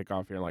take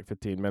off here in like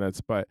 15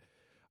 minutes, but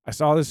I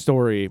saw this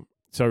story.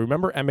 So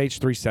remember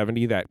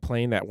MH370, that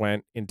plane that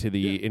went into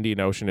the Indian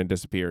Ocean and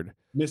disappeared?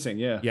 Missing,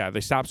 yeah. Yeah,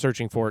 they stopped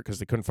searching for it because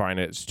they couldn't find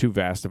it. It's too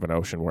vast of an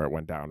ocean where it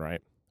went down, right?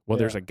 Well,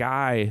 there's a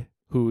guy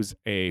who's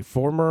a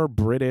former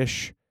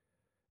British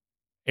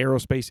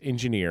aerospace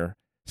engineer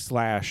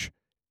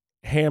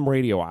 / ham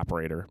radio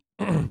operator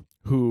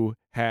who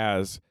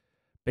has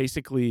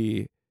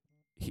basically,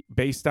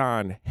 based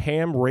on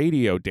ham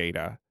radio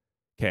data,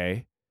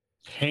 okay?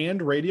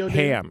 Hand radio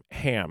data?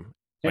 Ham.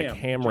 Like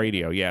ham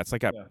radio. Yeah, it's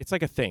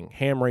like a thing.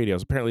 Ham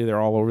radios. Apparently they're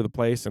all over the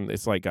place, and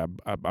it's like a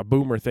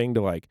boomer thing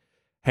to like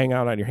hang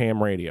out on your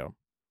ham radio.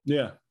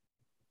 Yeah.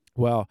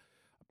 Well,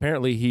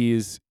 apparently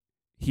he's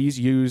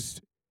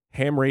used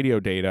ham radio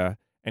data,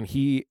 and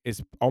he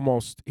is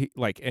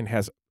and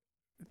has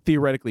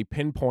theoretically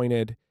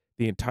pinpointed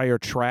the entire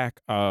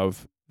track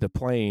of the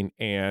plane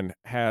and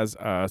has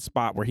a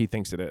spot where he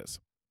thinks it is.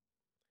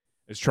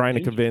 Is trying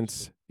to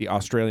convince the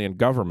Australian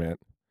government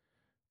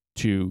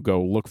to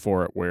go look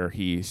for it where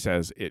he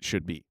says it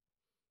should be.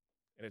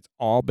 And it's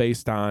all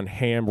based on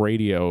ham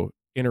radio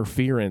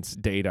interference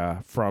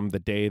data from the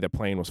day the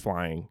plane was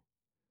flying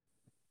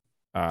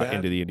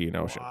into the Indian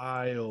Ocean.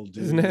 Wild,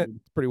 dude. Isn't it?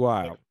 It's pretty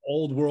wild. Like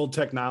old world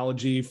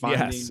technology,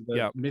 finding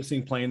the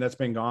missing plane that's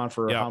been gone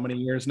for how many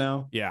years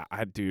now? Yeah,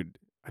 I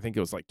think it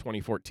was like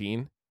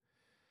 2014,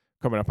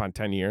 coming up on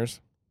 10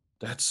 years.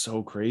 That's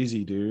so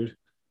crazy, dude.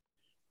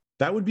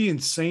 That would be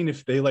insane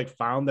if they like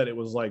found that it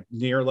was like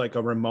near like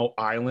a remote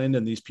island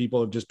and these people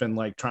have just been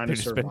like trying to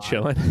survive. Been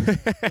chilling.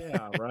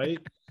 Yeah, right.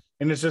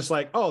 And it's just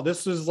like, oh,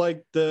 this is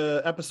like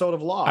the episode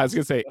of Lost. I was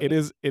gonna say it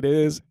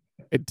is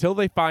until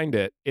they find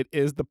it. It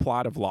is the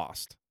plot of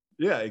Lost.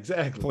 Yeah,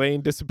 exactly.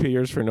 Plane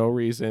disappears for no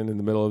reason in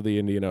the middle of the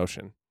Indian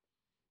Ocean.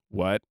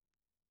 What?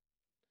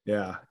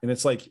 Yeah, and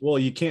it's like, well,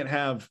 you can't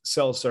have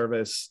cell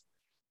service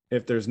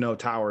if there's no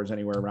towers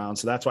anywhere around,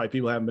 so that's why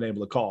people haven't been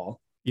able to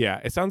call. Yeah,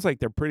 it sounds like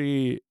they're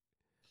pretty.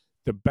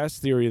 The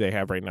best theory they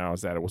have right now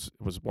is that it was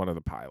one of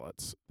the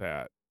pilots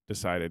that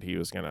decided he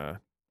was gonna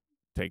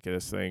take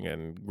this thing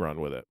and run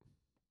with it.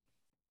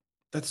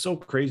 That's so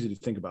crazy to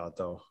think about,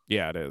 though.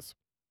 Yeah, it is.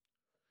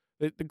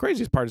 The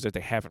craziest part is that they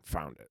haven't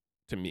found it,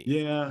 to me.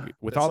 Yeah.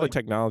 With all the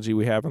technology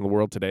we have in the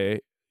world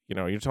today,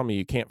 you're telling me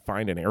you can't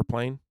find an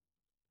airplane?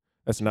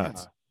 That's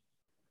nuts.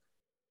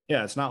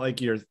 Yeah, it's not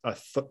like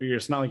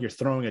it's not like you're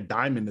throwing a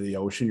dime into the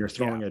ocean. You're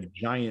throwing a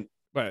giant.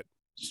 But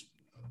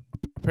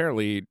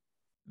apparently,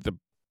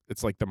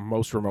 it's like the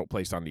most remote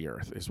place on the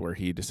earth is where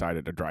he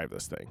decided to drive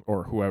this thing,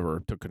 or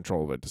whoever took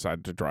control of it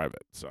decided to drive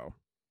it. So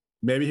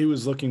maybe he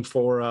was looking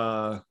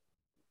for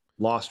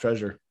lost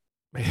treasure.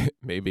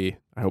 Maybe.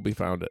 I hope he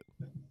found it.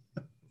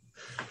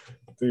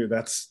 Dude,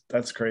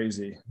 that's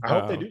crazy. I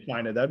hope they do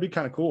find it. That'd be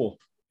kind of cool.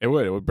 It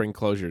would bring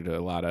closure to a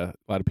lot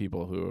of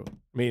people who,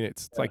 I mean,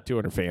 it's like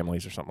 200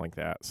 families or something like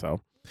that.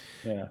 So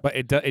yeah, but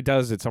it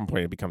does at some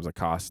point, it becomes a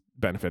cost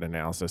benefit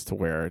analysis to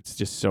where it's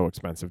just so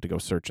expensive to go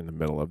search in the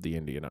middle of the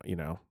Indian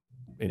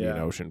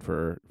Ocean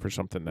for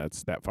something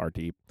that's that far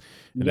deep,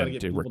 and then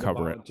to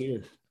recover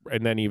it,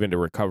 and then even to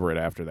recover it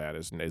after that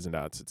is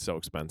nuts. It's so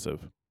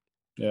expensive.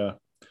 Yeah.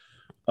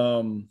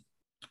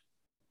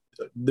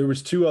 There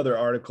was two other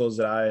articles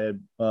that I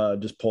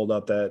had just pulled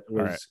up that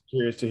was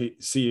curious to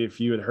see if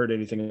you had heard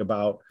anything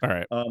about. All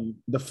right.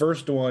 The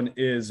first one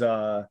is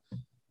the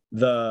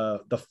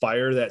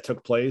fire that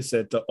took place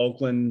at the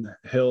Oakland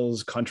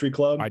Hills Country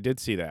Club. I did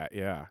see that.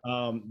 Yeah.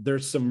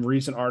 There's some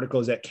recent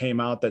articles that came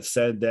out that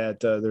said that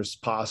there's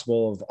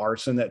possible of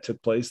arson that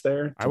took place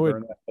there to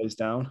burn that place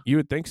down. You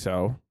would think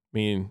so. I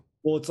mean,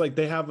 well, it's like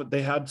they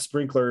had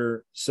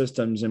sprinkler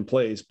systems in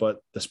place,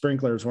 but the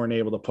sprinklers weren't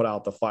able to put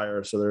out the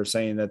fire. So they're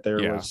saying that there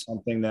was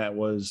something that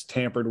was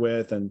tampered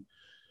with, and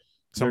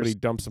somebody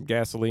dumped some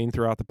gasoline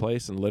throughout the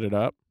place and lit it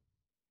up.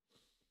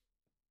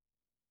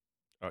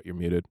 Oh, you're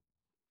muted.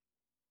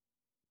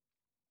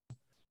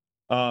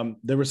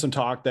 There was some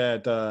talk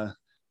that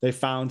they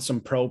found some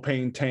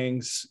propane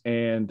tanks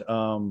and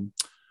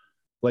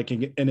like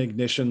an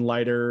ignition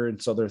lighter,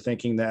 and so they're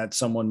thinking that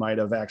someone might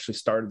have actually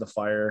started the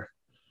fire.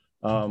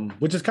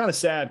 Which is kind of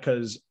sad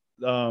because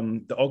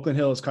the Oakland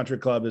Hills Country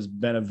Club has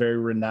been a very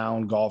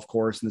renowned golf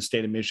course in the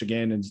state of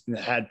Michigan and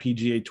had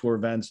PGA Tour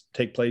events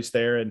take place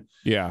there. And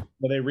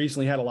they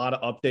recently had a lot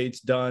of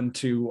updates done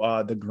to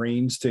the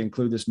greens to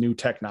include this new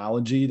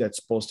technology that's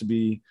supposed to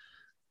be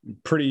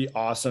pretty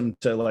awesome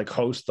to like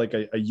host like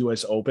a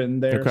US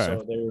Open there. Okay.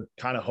 So they were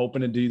kind of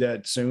hoping to do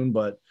that soon,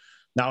 but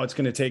now it's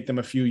going to take them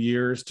a few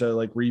years to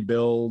like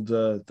rebuild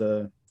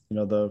the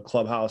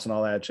clubhouse and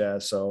all that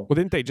jazz. So, well,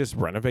 didn't they just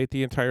renovate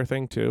the entire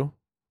thing too?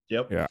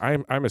 Yep. Yeah,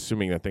 I'm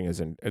assuming that thing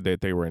is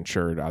that they were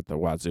insured at the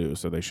wazoo,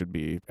 so they should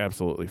be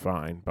absolutely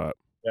fine. But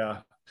Yeah.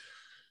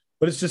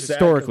 But it's just sad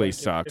because historically like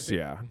sucks.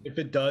 Yeah, if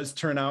it does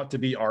turn out to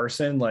be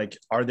arson, like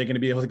are they going to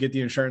be able to get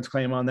the insurance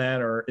claim on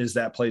that, or is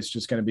that place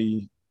just going to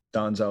be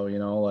Dunzo? You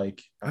know,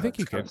 like I think it's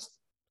you kind can. of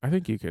I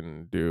think you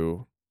can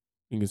do.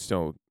 You can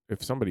still,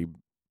 if somebody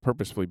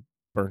purposefully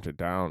burnt it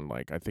down,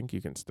 like I think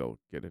you can still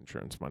get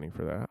insurance money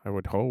for that. I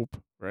would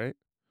hope, right?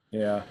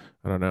 yeah.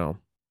 I don't know.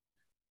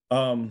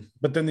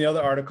 But then the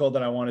other article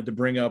that I wanted to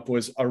bring up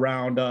was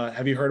around.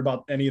 Have you heard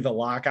about any of the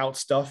lockout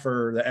stuff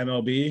for the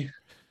MLB?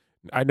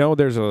 I know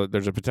there's a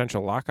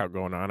potential lockout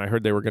going on. I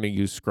heard they were going to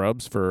use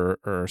scrubs for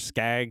or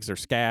skags or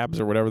scabs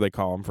or whatever they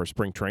call them for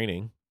spring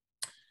training.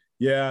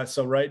 Yeah,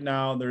 so right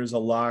now there's a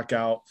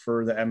lockout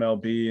for the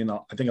MLB, and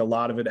I think a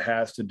lot of it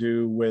has to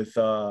do with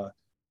the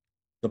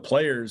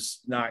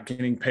players not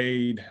getting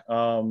paid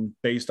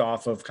based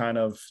off of kind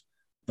of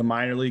the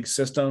minor league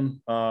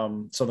system.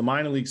 So the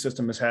minor league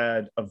system has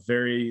had a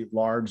very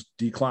large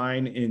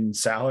decline in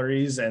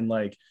salaries, and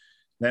like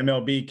the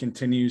MLB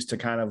continues to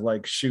kind of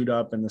like shoot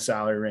up in the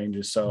salary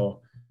ranges.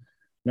 So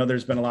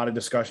there's been a lot of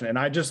discussion, and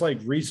I just like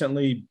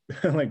recently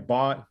like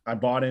I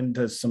bought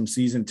into some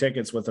season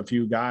tickets with a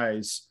few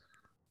guys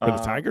For the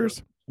uh,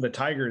 Tigers? the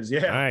Tigers,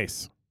 yeah.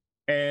 Nice.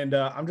 And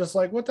I'm just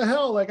like, what the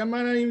hell? Like, I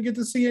might not even get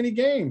to see any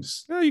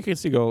games. No, you can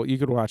see go. You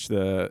could watch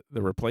the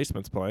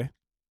replacements play.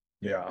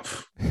 Yeah.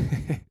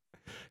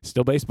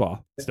 Still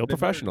baseball. Still They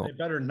professional.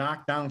 better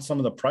knock down some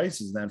of the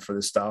prices then for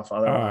this stuff.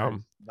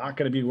 Otherwise, not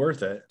going to be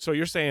worth it. So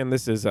you're saying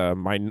this is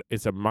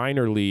it's a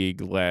minor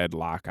league led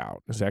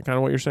lockout. Is that kind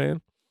of what you're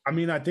saying? I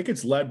mean, I think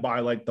it's led by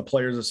like the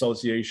Players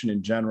Association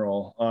in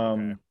general.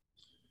 Okay.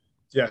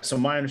 Yeah. So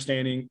my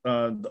understanding,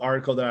 the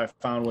article that I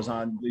found was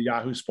on the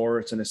Yahoo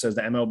Sports, and it says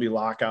the MLB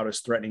lockout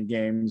is threatening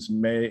games.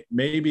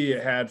 Maybe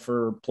it had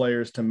for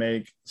players to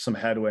make some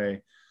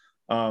headway.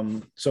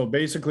 So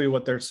basically,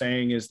 what they're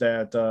saying is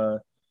that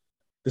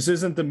this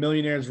isn't the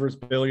millionaires versus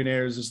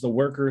billionaires. It's the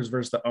workers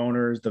versus the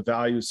owners. The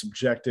value is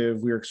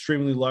subjective. We are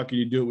extremely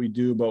lucky to do what we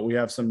do, but we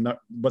have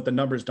but the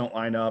numbers don't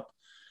line up.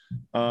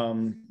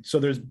 So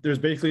there's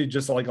basically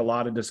just like a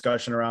lot of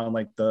discussion around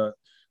like the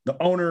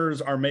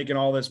owners are making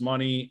all this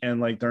money and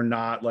like they're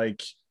not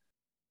like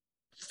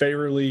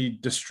fairly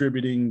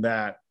distributing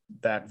that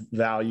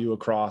value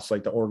across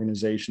like the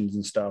organizations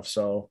and stuff.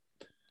 So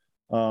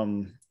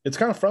it's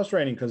kind of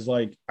frustrating because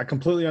like I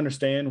completely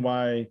understand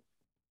why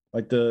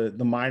like the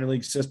minor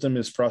league system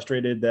is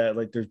frustrated that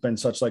like there's been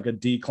such like a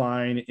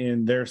decline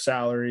in their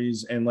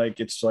salaries, and like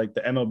it's like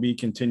the MLB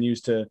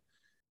continues to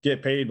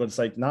get paid, but it's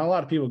like not a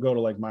lot of people go to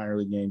like minor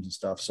league games and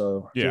stuff.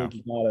 So I feel like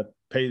you gotta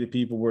pay the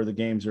people where the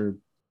games are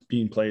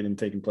being played and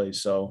taking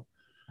place. So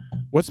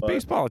what's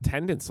baseball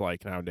attendance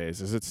like nowadays?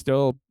 Is it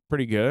still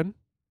pretty good?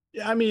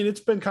 Yeah, I mean,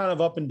 it's been kind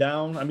of up and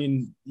down. I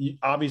mean,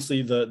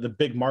 obviously the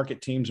big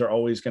market teams are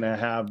always going to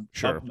have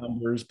up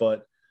numbers,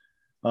 but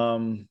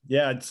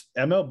yeah, it's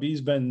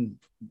MLB's been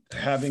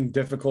having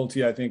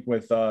difficulty, I think,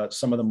 with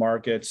some of the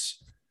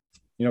markets,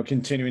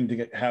 continuing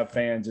to have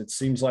fans. It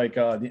seems like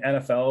the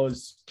NFL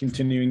is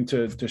continuing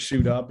to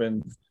shoot up,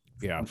 and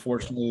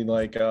unfortunately,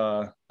 like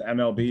the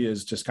MLB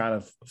is just kind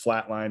of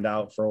flatlined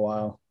out for a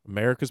while.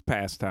 America's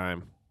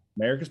pastime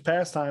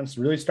is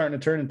really starting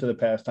to turn into the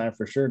pastime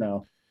for sure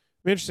now.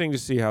 It'd be interesting to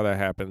see how that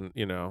happened,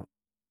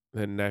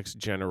 the next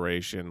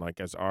generation, like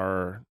as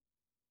our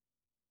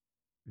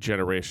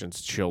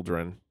generation's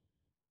children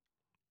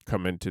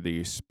come into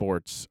the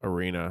sports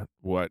arena,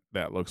 what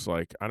that looks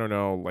like. I don't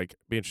know, like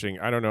be interesting.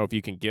 I don't know if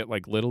you can get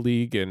like Little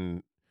League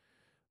and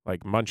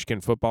like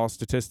Munchkin football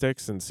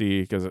statistics and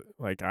see, because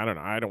like, I don't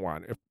know. I don't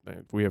want, if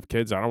we have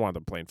kids, I don't want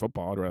them playing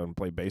football. I'd rather them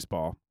play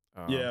baseball.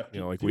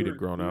 Like we did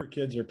growing up.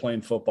 Kids are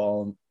playing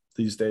football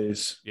these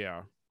days.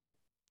 Yeah.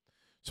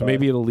 So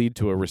maybe it'll lead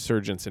to a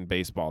resurgence in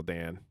baseball,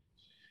 Dan.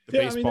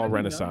 Baseball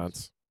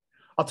renaissance.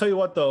 I'll tell you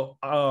what, though.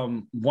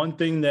 One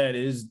thing that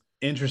is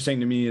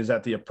interesting to me is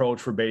that the approach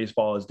for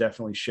baseball has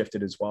definitely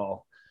shifted as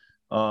well.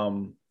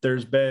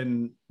 There's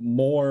been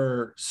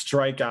more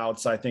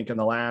strikeouts, I think, in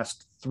the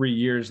last 3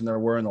 years than there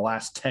were in the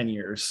last 10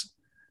 years.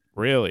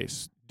 Really?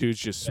 Dudes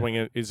just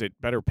swinging. Is it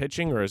better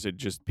pitching, or is it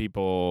just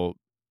people?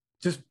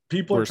 Just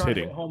people are trying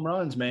to hit home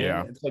runs, man.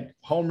 Yeah. It's like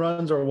home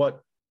runs are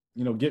what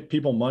get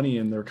people money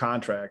in their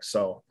contracts.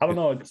 So I don't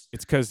know. It's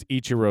because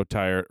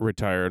Ichiro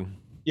retired.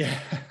 Yeah.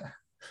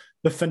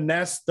 The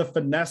finesse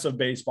of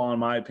baseball, in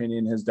my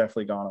opinion, has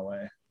definitely gone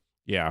away.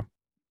 Yeah.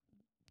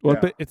 Well,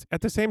 but it's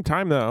at the same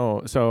time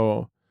though.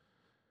 So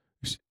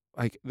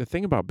like the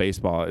thing about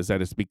baseball is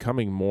that it's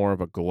becoming more of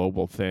a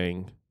global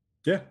thing.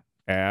 Yeah.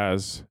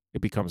 As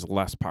it becomes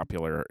less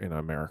popular in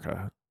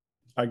America.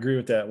 I agree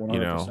with that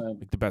 100%.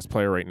 Like the best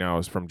player right now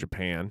is from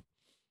Japan.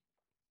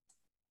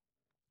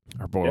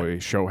 Our boy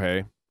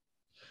Shohei.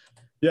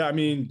 Yeah, I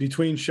mean,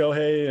 between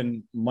Shohei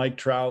and Mike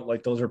Trout,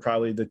 like those are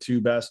probably the two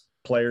best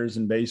players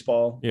in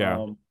baseball.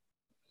 Yeah.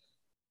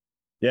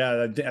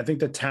 I think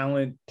the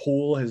talent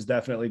pool has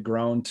definitely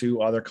grown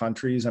to other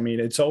countries. I mean,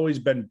 it's always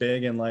been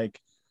big in like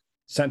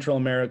Central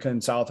America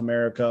and South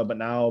America, but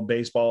now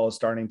baseball is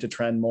starting to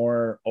trend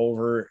more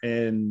over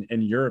in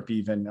Europe.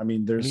 Even, I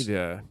mean, We there's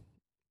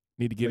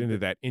need to get like, into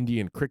that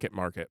Indian cricket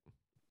market.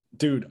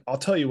 dude, I'll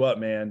tell you what,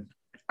 man.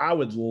 I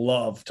would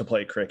love to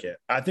play cricket.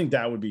 I think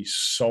that would be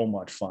so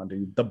much fun,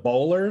 dude. The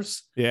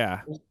bowlers,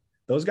 Yeah,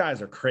 those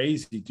guys are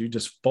crazy, dude.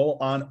 Just full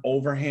on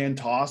overhand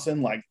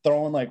tossing, like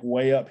throwing like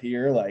way up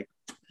here. Like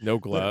no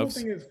the cool gloves.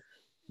 thing is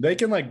they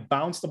can like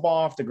bounce the ball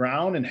off the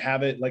ground and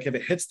have it like if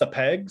it hits the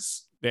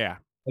pegs, Yeah,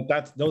 like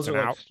those it's are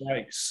an like out.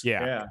 strikes.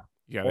 Yeah, Yeah.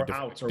 you got Or to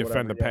outs or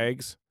defend whatever. the Yeah.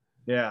 pegs.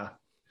 Yeah.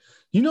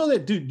 You know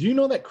that, dude, do you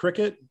know that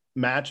cricket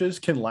matches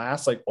can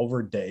last like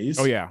over days?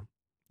 Oh yeah,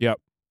 yep.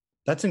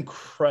 That's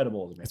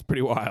incredible to me. It's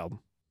pretty wild.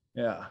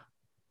 Yeah.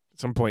 At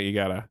some point, you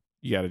gotta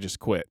just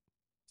quit.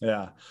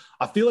 Yeah.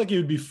 I feel like it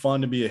would be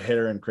fun to be a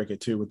hitter in cricket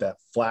too with that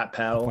flat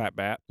paddle, Flat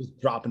bat. just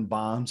dropping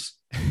bombs.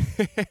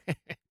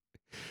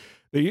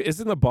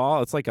 Isn't the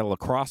ball? It's like a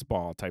lacrosse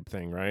ball type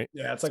thing, right?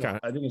 Yeah. It's It's like,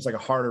 I think it's like a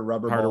harder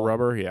rubber Harder ball.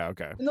 rubber. Yeah.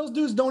 Okay. And those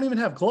dudes don't even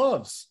have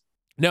gloves.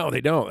 No,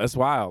 they don't. That's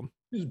wild.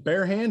 Just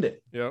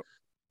barehanded. Yep.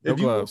 No If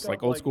you gloves, look like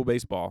up, old school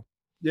baseball.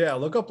 Yeah,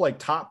 look up like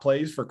top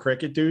plays for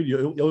cricket, dude.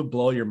 You'll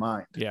blow your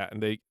mind. Yeah,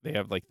 and they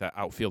have like the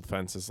outfield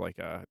fence is like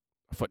a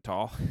foot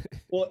tall.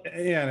 Well,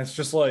 yeah, and it's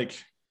just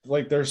like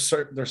their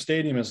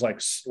stadium is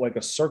like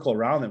a circle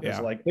around them because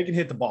Yeah. like they can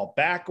hit the ball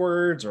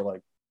backwards or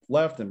like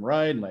left and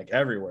right and like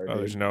everywhere. Oh,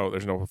 dude. there's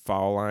no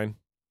foul line.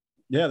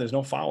 Yeah, there's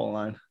no foul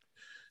line,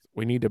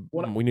 We need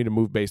to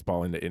move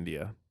baseball into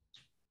India.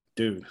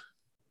 dude.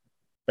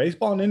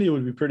 Baseball in India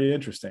would be pretty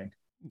interesting.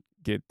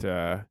 Get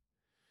that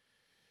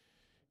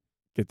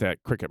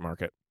cricket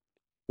market.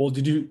 Well,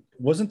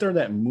 wasn't there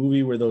that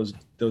movie where those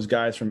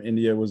guys from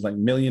India was like $1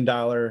 Million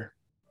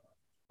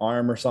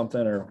Arm or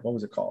something, or what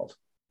was it called?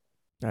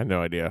 I had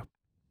no idea.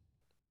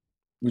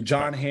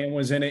 John Hamm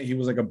was in it. He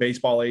was like a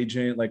baseball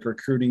agent, like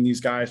recruiting these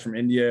guys from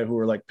India who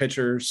were like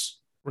pitchers.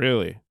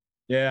 Really?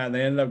 Yeah, and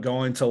they ended up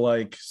going to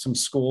like some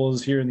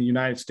schools here in the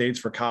United States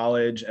for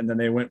college, and then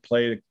they went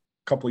played a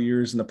couple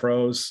years in the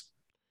pros.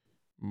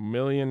 $1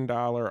 Million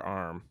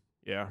Arm.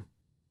 Yeah,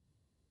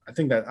 I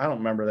think that I don't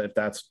remember if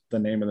that's the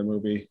name of the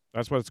movie.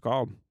 that's what it's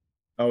called.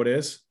 Oh, it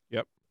is?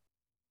 Yep.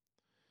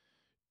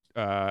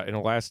 In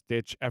a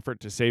last-ditch effort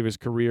to save his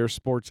career,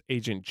 sports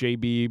agent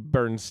J.B.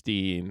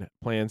 Bernstein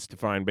plans to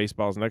find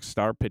baseball's next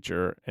star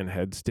pitcher and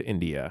heads to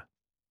India.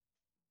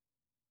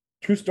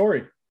 True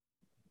story.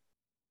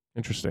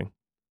 Interesting.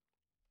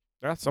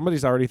 Yeah,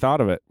 somebody's already thought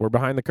of it. We're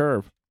behind the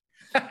curve.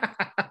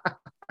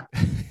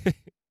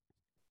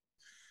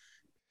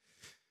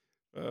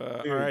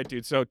 All right,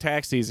 dude. So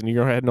tax season,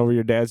 you're heading over to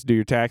your dad's to do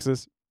your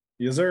taxes?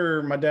 Yes,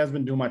 sir. My dad's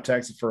been doing my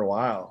taxes for a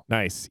while.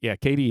 Nice. Yeah,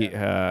 Katie.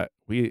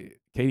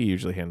 Katie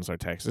usually handles our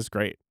taxes.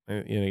 Great.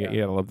 You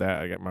gotta love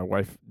that. My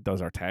wife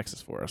does our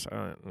taxes for us. I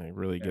don't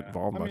really get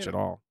involved much at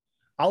all.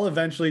 I'll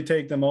eventually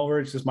take them over.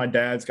 It's just my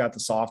dad's got the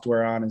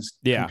software on his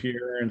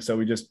computer, and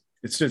so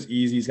it's just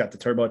easy. He's got the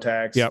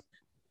TurboTax. Yep.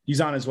 He's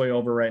on his way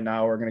over right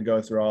now. We're gonna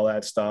go through all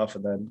that stuff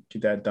and then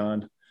get that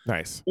done.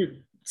 Nice.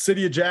 Dude,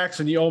 City of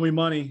Jackson, you owe me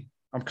money.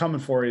 I'm coming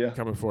for you.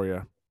 Coming for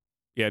you.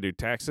 Yeah, dude.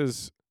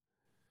 Taxes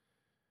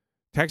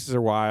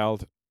are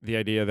wild. The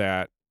idea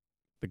that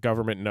the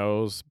government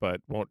knows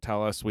but won't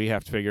tell us, we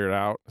have to figure it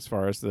out as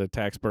far as the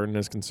tax burden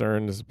is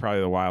concerned, is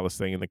probably the wildest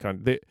thing in the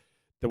country.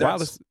 The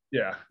wildest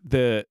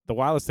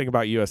thing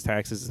about U.S.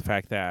 taxes is the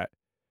fact that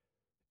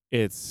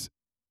it's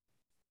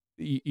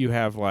you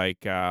have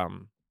like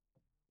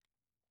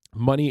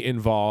money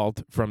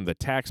involved from the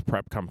tax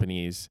prep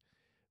companies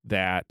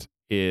that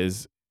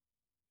is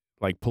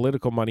like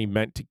political money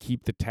meant to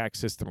keep the tax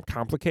system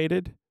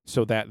complicated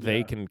so that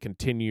they can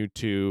continue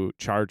to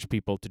charge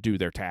people to do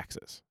their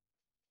taxes.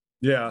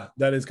 Yeah,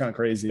 that is kind of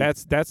crazy.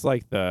 That's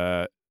like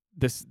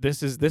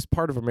this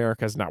part of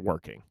America is not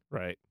working,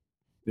 right?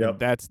 Yeah,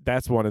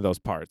 that's one of those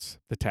parts,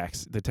 the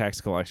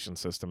tax collection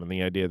system, and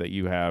the idea that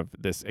you have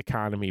this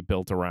economy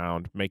built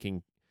around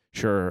making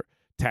sure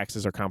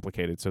taxes are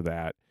complicated so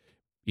that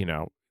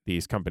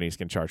these companies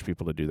can charge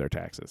people to do their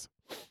taxes.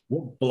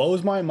 What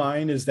blows my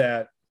mind is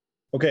that,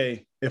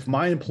 okay, if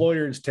my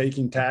employer is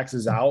taking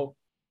taxes out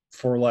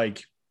for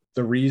like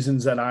the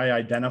reasons that I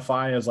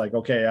identify as like,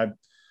 okay, I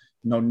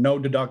no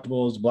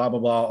deductibles, blah, blah,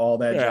 blah, all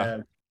that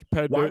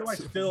jazz. Why do I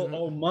still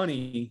owe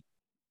money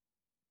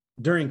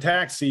during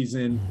tax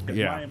season if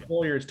my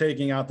employer is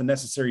taking out the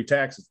necessary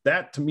taxes?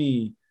 That to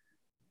me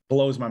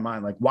blows my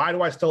mind. Like, why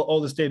do I still owe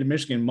the state of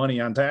Michigan money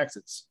on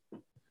taxes?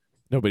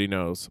 Nobody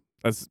knows.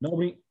 That's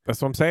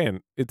what I'm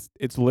saying.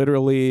 It's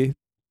literally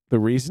the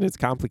reason it's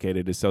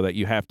complicated is so that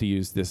you have to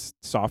use this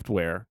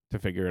software to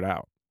figure it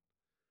out,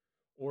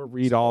 or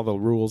read all the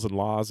rules and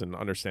laws and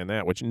understand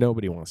that, which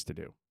nobody wants to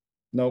do.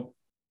 Nope.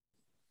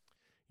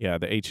 Yeah,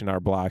 the H&R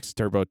blocks,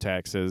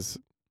 TurboTaxes.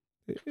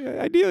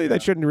 Ideally,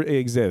 that shouldn't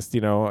exist.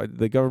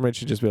 The government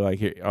should just be like,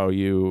 here, oh,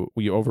 you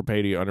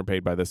overpaid or you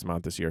underpaid by this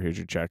amount this year. Here's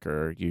your check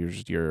or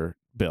here's your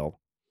bill.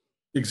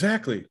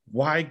 Exactly.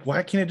 Why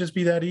can't it just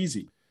be that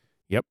easy?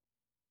 Yep.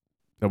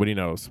 Nobody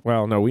knows.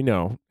 Well, no, we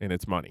know, and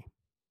it's money.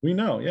 We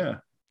know, yeah.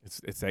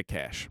 It's that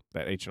cash,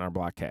 that H&R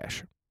Block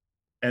cash.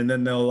 And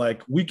then they'll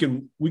like, we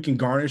can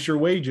garnish your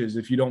wages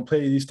if you don't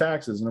pay these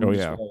taxes. And I'm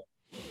just like,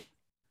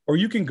 or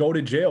you can go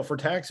to jail for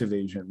tax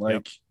evasion.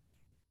 Like,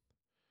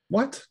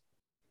 what?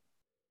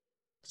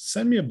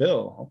 Send me a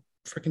bill. I'll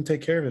freaking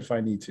take care of it if I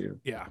need to.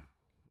 Yeah.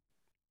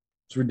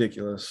 It's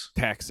ridiculous.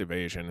 Tax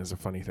evasion is a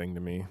funny thing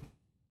to me.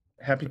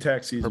 Happy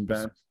tax season,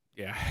 Ben.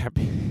 Yeah,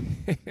 happy.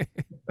 Is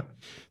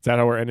that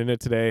how we're ending it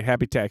today?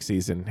 Happy tax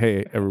season.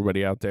 Hey,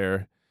 everybody out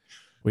there.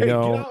 We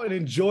know. Get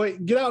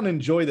out and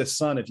enjoy the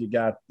sun if you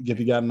got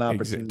an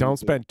opportunity. Don't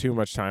spend too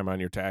much time on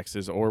your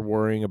taxes or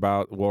worrying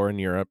about war in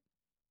Europe.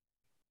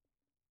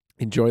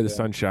 Enjoy the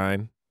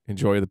sunshine.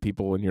 Enjoy the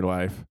people in your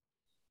life.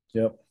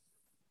 Yep.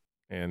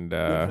 And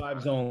good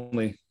vibes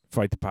only.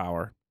 Fight the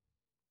power.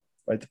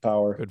 Fight the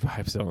power. Good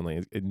vibes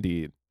only,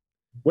 indeed.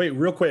 Wait,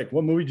 real quick.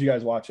 What movie did you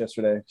guys watch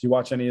yesterday? Did you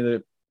watch any of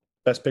the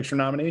Best Picture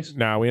nominees?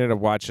 No, we ended up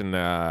watching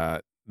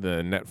the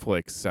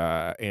Netflix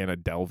Anna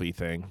Delvey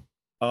thing.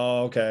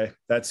 Oh, okay.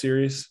 That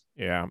series?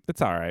 Yeah,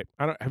 it's all right.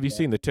 Have you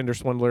seen The Tinder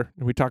Swindler?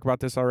 Did we talk about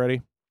this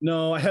already?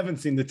 No, I haven't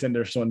seen The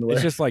Tinder Swindler.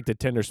 It's just like The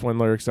Tinder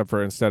Swindler, except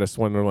for instead of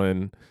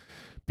swindling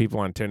people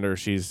on Tinder,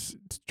 she's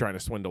trying to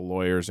swindle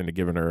lawyers into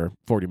giving her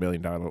 $40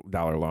 million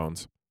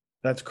loans.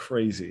 That's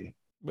crazy.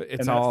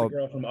 It's that's the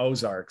girl from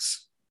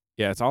Ozarks.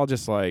 Yeah, it's all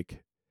just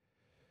like,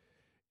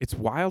 it's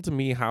wild to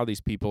me how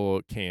these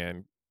people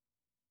can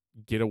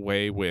get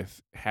away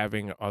with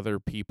having other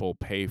people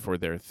pay for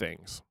their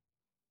things.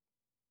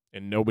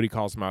 And nobody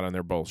calls them out on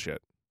their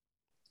bullshit.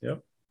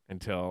 Yep.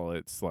 Until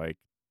it's like,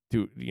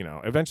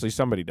 eventually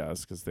somebody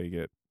does because they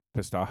get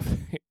pissed off.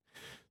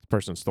 This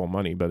person stole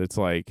money, but it's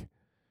like,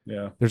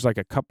 yeah, there's like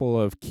a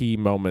couple of key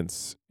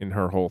moments in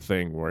her whole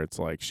thing where it's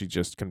like she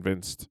just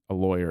convinced a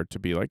lawyer to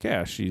be like,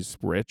 yeah, she's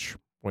rich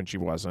when she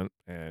wasn't,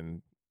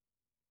 and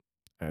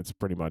it's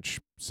pretty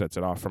much sets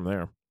it off from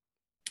there.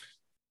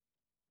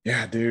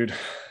 Yeah, dude.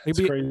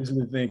 It's crazy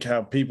to think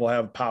how people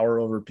have power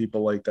over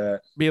people like that.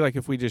 Be like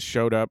if we just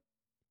showed up,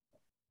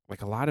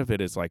 like a lot of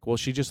it is like, well,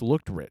 she just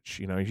looked rich.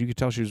 You could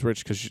tell she was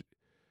rich because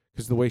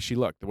the way she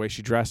looked, the way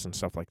she dressed and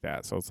stuff like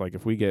that. So it's like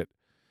if we get,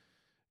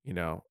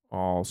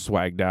 all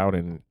swagged out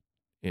in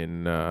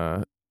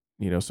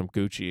some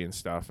Gucci and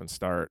stuff and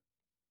start,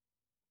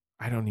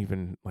 I don't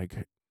even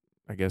like,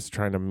 I guess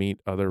trying to meet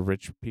other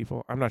rich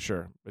people. I'm not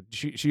sure, but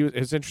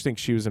it's interesting.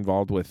 She was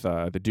involved with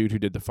the dude who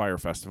did the Fire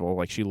Festival.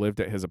 Like she lived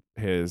at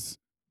his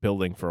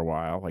building for a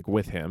while, like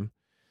with him.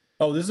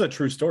 Oh, this is a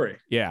true story.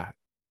 Yeah.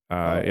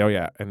 Oh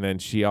yeah. And then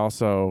she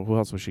also, who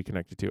else was she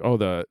connected to? Oh,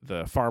 the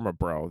Pharma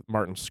bro,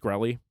 Martin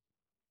Shkreli.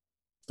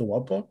 The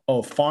what book?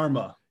 Oh,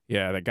 Pharma.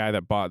 Yeah, the guy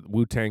that bought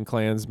Wu-Tang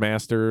Clan's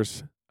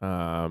masters.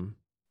 And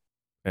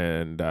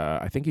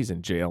I think he's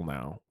in jail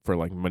now for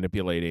like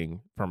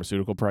manipulating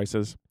pharmaceutical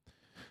prices.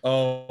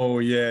 Oh,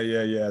 yeah.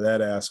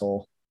 That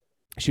asshole.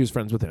 She was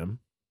friends with him.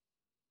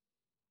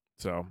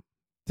 So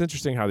it's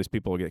interesting how these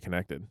people get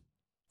connected.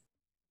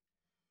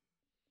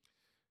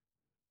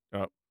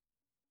 Oh.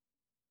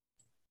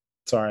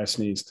 Sorry, I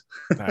sneezed.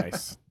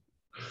 Nice.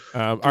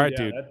 All right,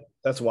 dude.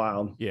 That's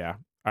wild. Yeah.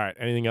 All right.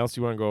 Anything else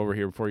you want to go over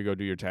here before you go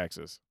do your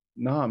taxes?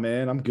 Nah,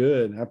 man, I'm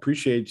good. I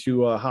appreciate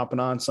you hopping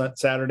on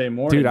Saturday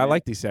morning. Dude, I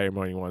like these Saturday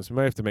morning ones. We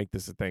might have to make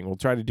this a thing.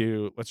 Let's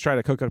try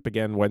to cook up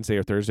again Wednesday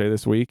or Thursday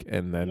this week.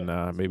 And then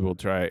maybe we'll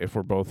try, if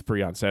we're both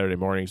free on Saturday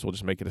mornings, we'll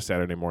just make it a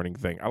Saturday morning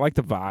thing. I like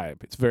the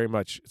vibe. It's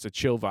it's a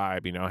chill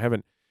vibe. I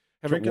haven't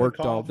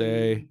worked all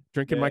day,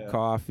 drinking my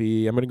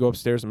coffee. I'm going to go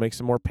upstairs and make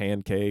some more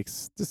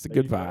pancakes. Just a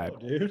good vibe.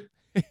 Dude.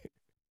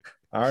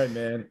 All right,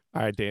 man.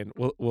 All right, Dan.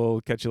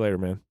 We'll catch you later,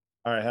 man.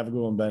 All right. Have a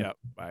good one, Ben. Yep.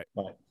 Bye.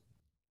 Bye.